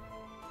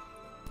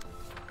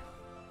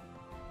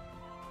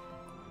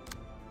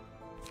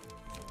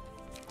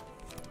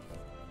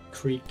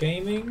 Creek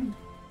Gaming,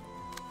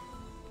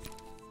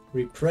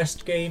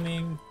 Repressed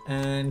Gaming,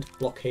 and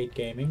Blockade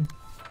Gaming.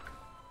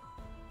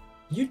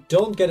 You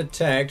don't get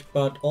attacked,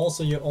 but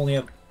also you only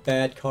have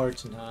bad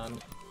cards in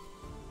hand.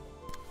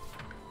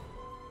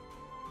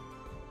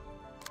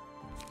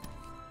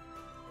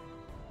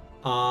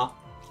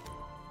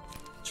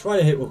 Try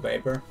to hit with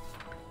Vapor.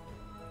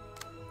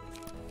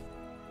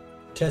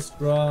 Test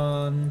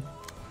run.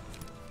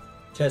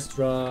 Test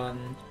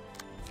run.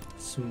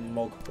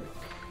 Smoke Break.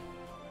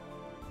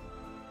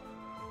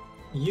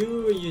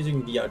 You are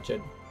using the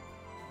Argent.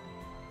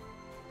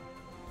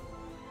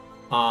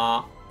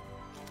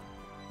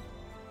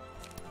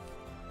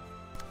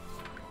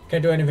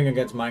 Can't do anything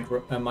against Mind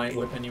Whip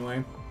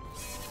anyway.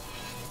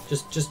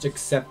 Just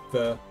accept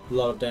the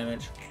lot of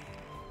damage.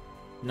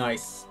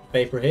 Nice.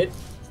 Vapor hit.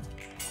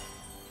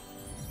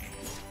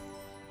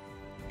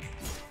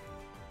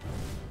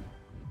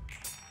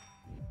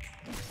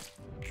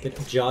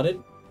 Get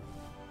jotted.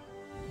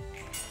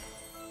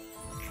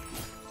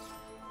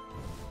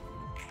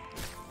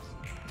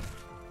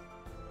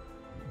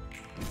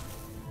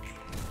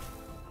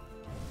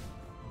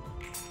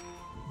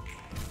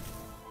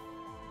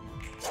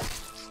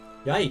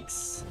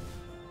 Yikes.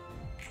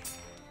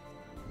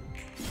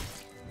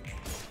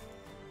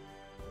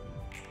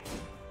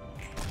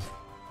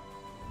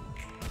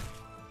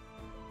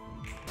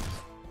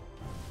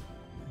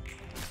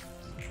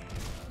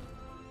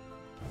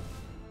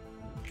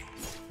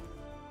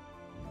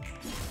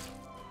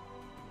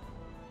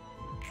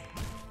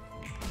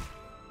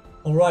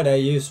 Alright, I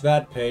used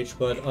that page,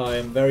 but I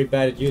am very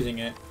bad at using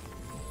it.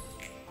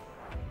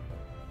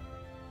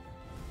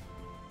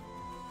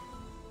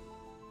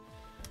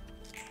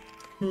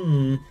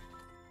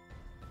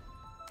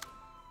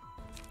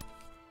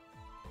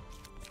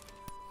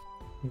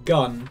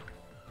 Gun.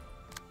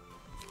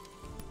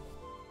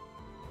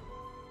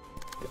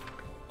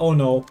 Oh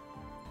no.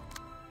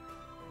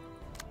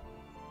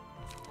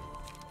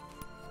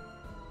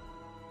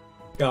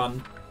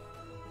 Gun.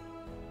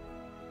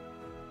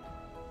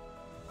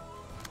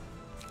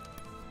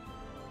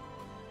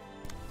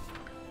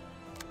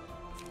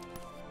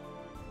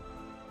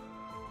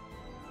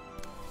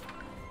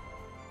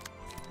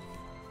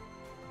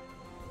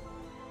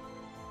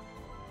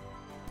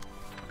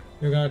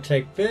 You're gonna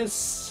take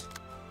this.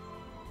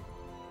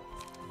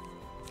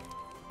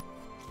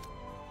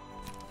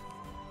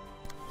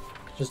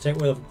 Just take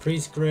with a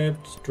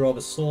prescript, draw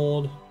the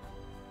sword.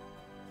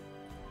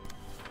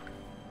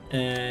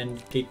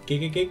 And kick.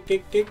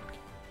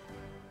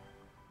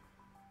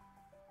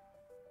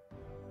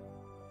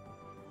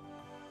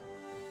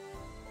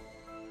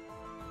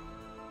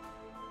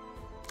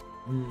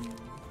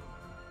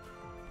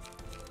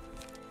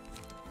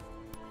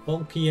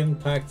 Bulky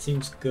Impact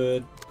seems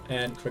good,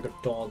 and Trick of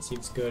Dawn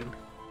seems good.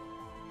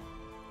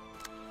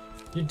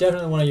 You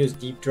definitely want to use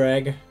Deep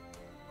Drag.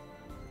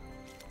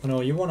 Oh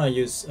no, you want to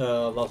use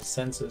a lot of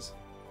senses.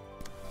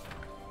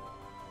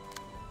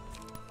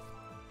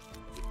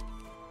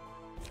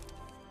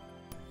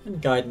 And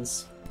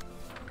Guidance.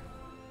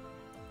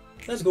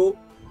 Let's go.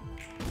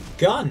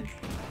 Gun!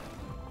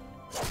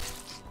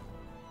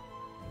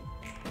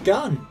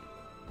 Gun!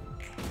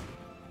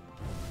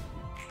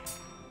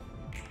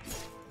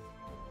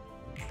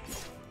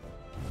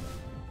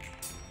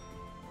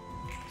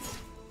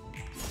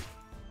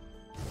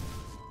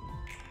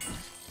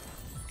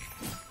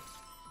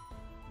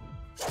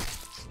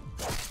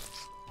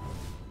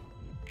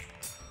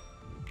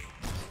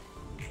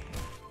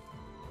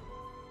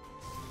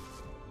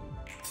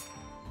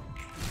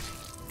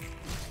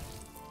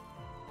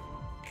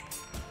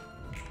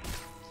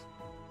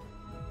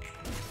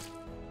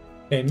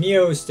 Okay,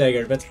 Mio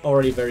staggered, that's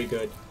already very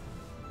good.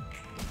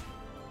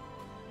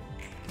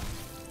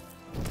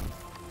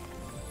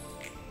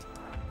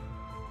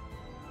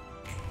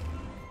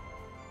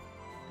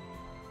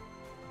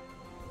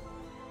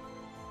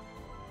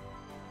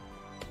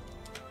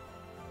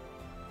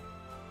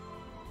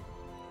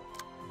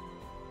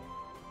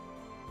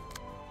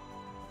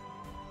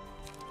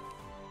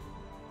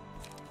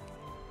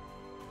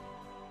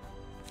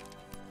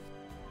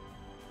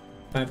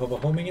 Time for the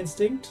homing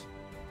instinct.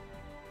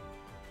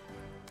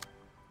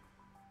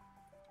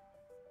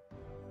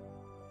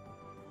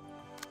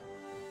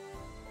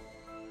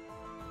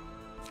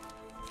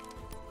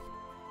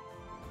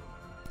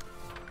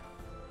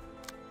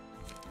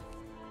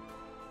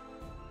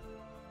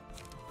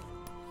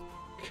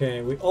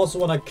 Okay, we also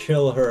want to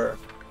kill her,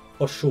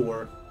 for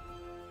sure.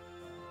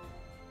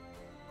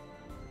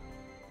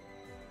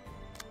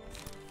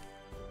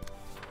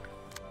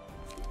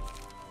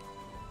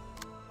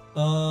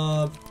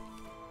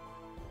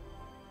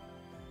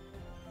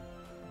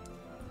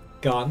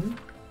 Gun.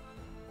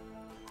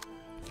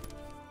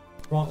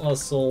 Frontal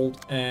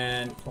assault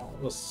and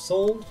frontal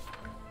assault.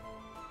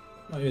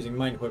 Not using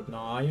mind whip now,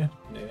 are you?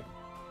 No.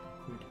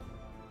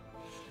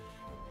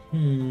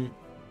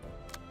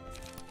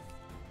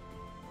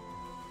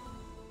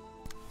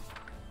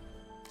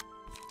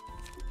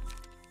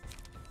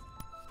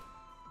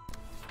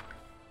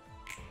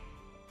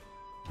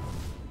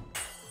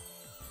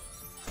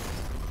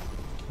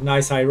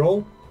 Nice high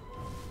roll.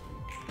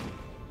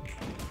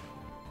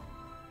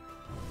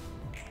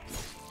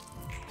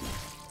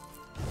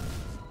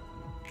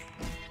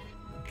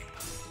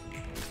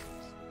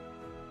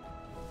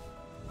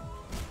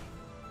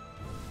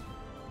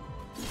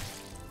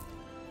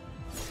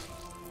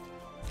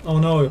 Oh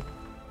no.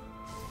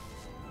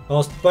 I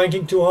was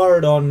banking too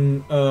hard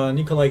on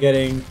Nikolai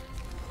getting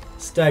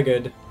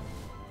staggered.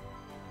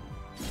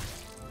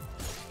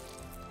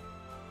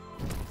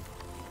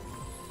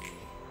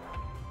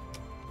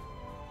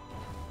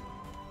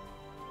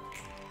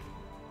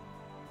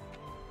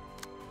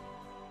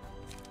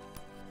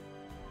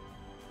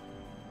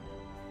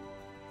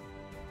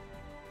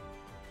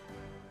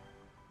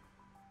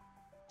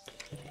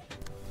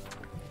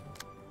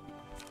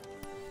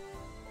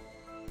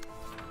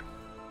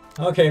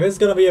 Okay, this is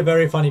gonna be a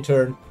very funny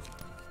turn.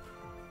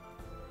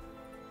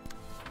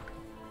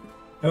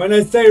 And when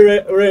I say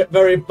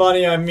very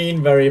funny, I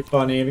mean very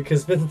funny,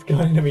 because this is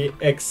going to be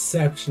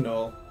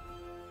exceptional.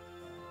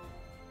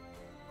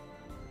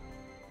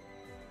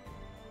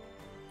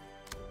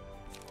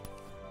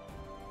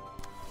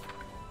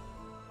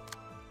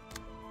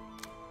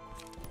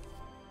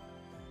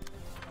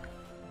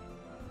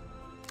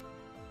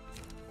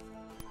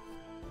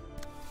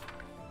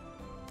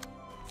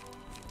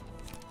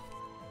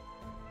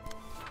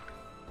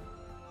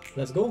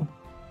 Let's go.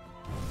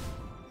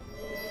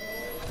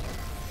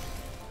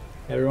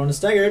 Everyone is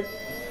staggered.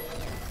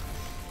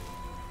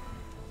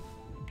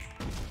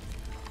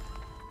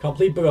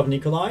 Complete book of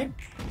Nikolai.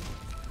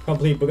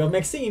 Complete book of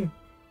Maxine.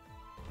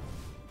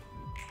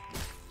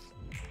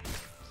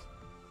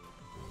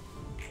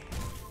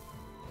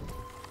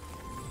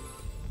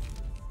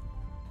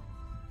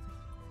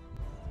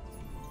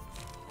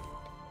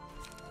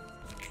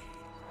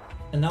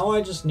 And now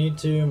I just need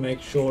to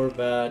make sure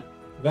that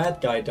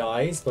that guy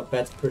dies, but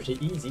that's pretty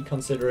easy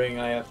considering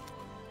I have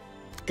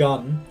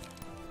gun.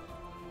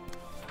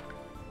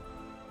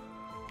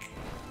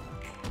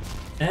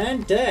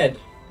 And dead.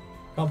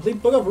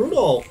 Complete book of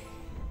Rudolph.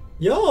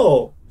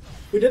 Yo!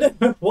 We did it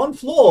with one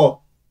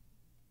floor.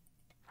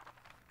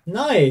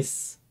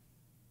 Nice.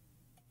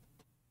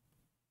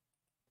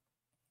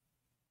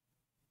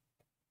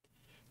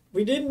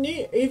 We didn't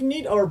even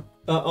need our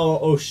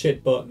oh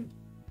shit button.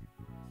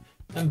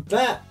 And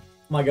that,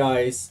 my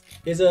guys,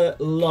 is a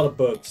lot of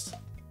books.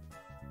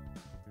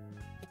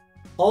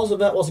 Also,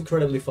 that was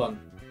incredibly fun.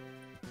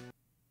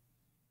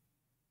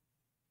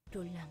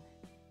 롤랑,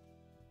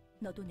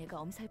 너도 내가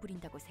엄살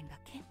부린다고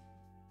생각해?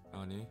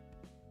 아니,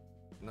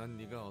 난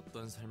네가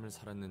어떤 삶을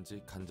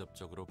살았는지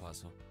간접적으로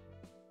봐서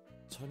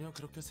전혀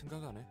그렇게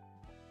생각 안 해.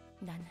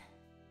 난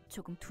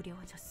조금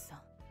두려워졌어.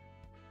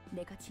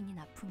 내가 지닌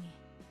아픔이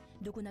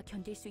누구나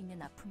견딜 수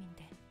있는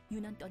아픔인데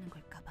유난 떠는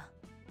걸까봐.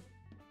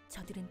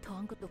 저들은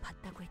더한 것도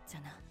봤다고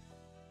했잖아.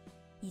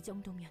 이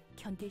정도면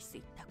견딜 수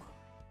있다고.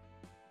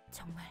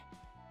 정말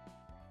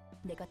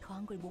내가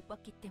더한 걸 못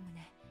봤기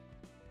때문에,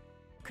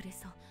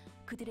 그래서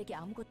그들에게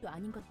아무것도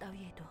아닌 것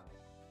따위에도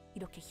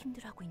이렇게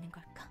힘들어하고 있는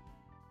걸까?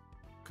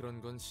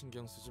 그런 건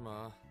신경 쓰지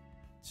마.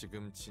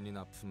 지금 지닌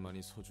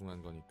아픔만이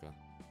소중한 거니까.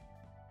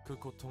 그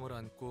고통을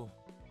안고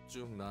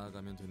쭉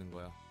나아가면 되는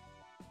거야.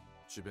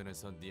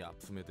 주변에서 네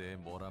아픔에 대해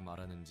뭐라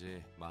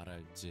말하는지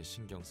말할지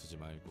신경 쓰지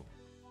말고.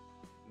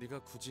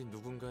 네가 굳이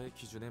누군가의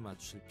기준에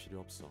맞출 필요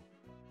없어.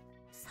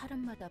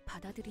 사람마다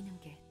받아들이는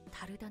게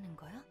다르다는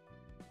거야?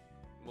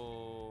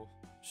 뭐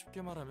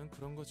쉽게 말하면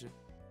그런 거지.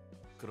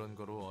 그런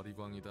거로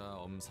어리광이다,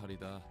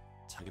 엄살이다,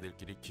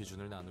 자기들끼리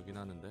기준을 나누긴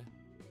하는데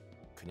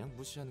그냥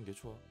무시하는 게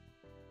좋아.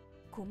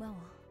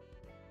 고마워.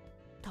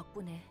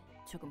 덕분에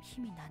조금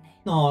힘이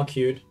나네. Aw,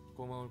 cute.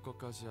 고마울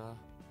것까지야.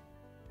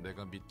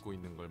 내가 믿고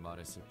있는 걸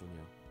말했을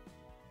뿐이야.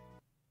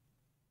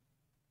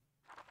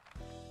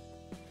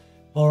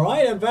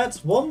 Alright, and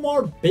that's one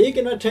more big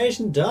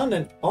invitation done,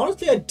 and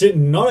honestly I did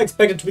not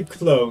expect it to be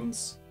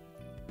clones.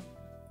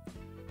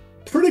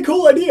 Pretty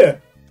cool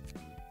idea!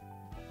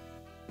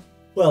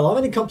 Well, how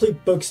many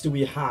complete books do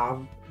we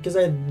have? Because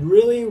I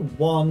really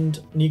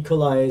want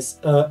Nikolai's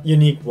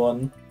unique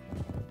one.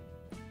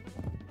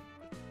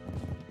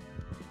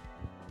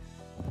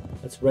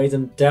 Let's raise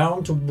them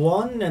down to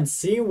 1 and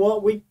see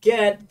what we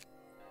get.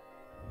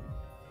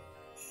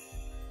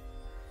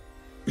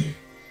 We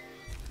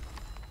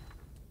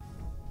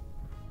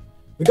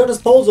got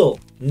disposal.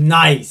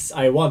 Nice.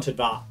 I wanted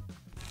that.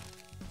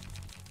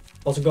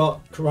 Also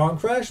got Crown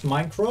Crash,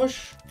 Mind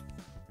Crush.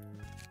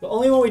 The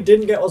only one we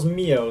didn't get was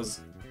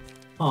Mio's.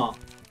 Huh.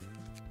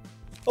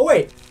 Oh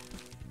wait.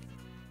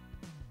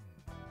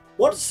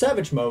 What's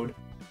Savage Mode?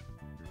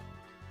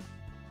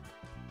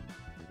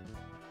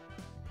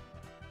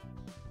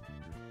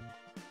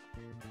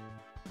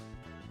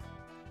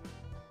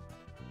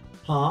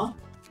 Huh?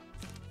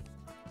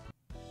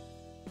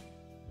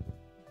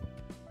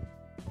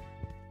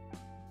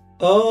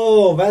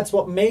 Oh, that's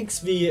what makes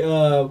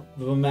the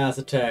mass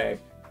attack.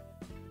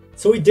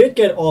 So we did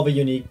get all the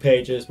unique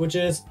pages, which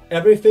is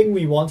everything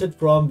we wanted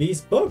from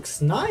these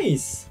books.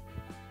 Nice!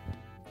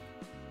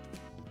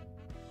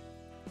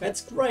 That's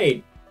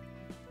great.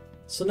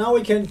 So now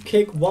we can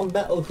kick one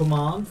battle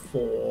command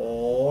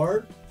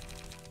for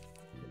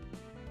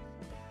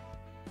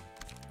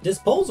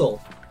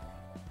disposal,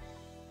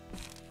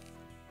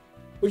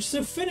 which is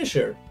a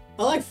finisher.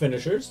 I like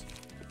finishers.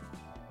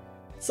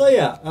 So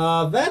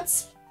yeah,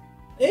 that's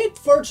it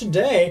for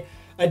today.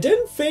 I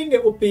didn't think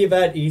it would be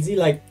that easy.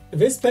 Like,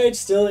 this page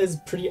still is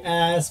pretty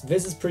ass,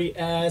 this is pretty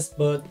ass,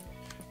 but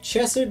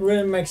Chesed,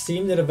 Ruina, and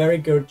Maxime did a very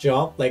good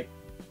job. Like,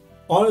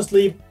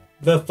 honestly,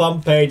 the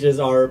thumb pages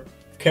are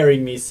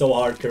carrying me so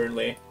hard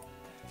currently.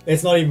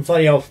 It's not even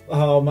funny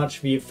how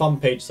much the thumb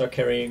pages are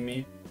carrying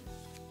me.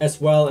 As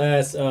well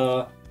as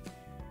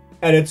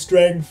added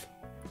strength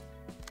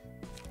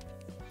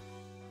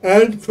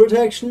and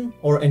protection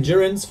or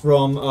endurance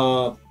from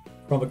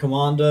a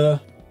commander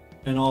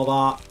and all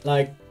that.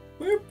 Like,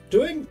 we're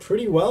doing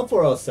pretty well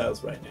for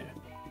ourselves right now.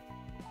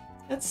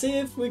 Let's see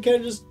if we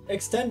can just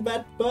extend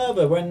that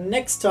further when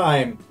next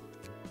time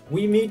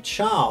we meet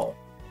Chao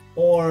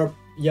or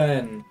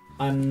Yan.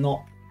 I'm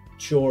not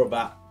sure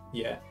about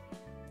yet.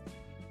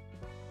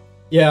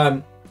 Yeah,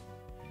 I'm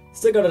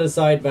still gotta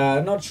decide that.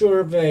 I'm not sure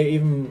if they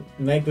even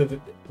make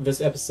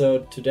this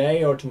episode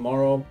today or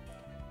tomorrow.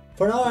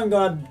 For now, I'm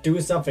gonna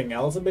do something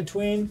else in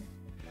between.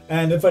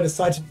 And if I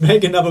decide to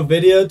make another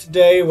video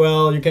today,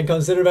 well, you can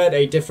consider that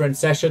a different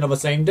session of the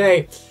same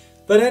day.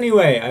 But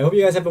anyway, I hope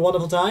you guys have a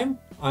wonderful time.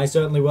 I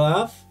certainly will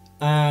have.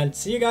 And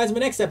see you guys in the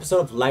next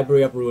episode of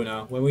Library of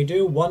Ruina, when we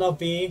do one of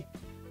the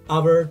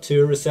other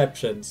 2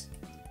 receptions.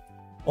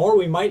 Or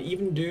we might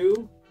even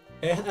do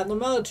an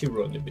abnormality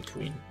run in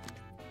between.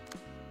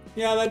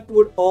 Yeah, that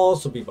would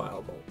also be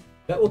viable.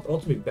 That would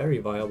also be very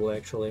viable,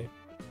 actually.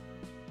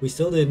 We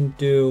still didn't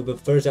do the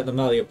first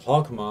abnormality of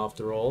Hawkma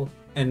after all.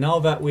 And now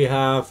that we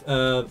have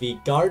the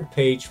guard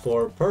page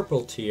for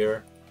purple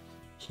tier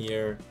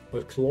here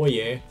with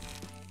Chloe,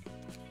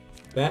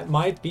 that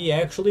might be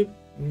actually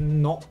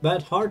not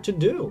that hard to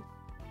do.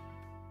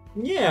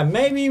 Yeah,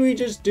 maybe we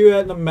just do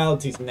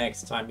abnormalities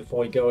next time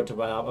before we go to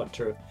the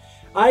other.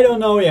 I don't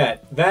know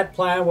yet. That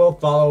plan will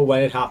follow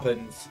when it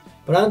happens.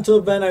 But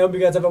until then, I hope you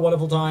guys have a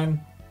wonderful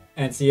time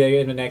and see you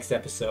in the next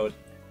episode.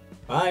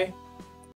 Bye!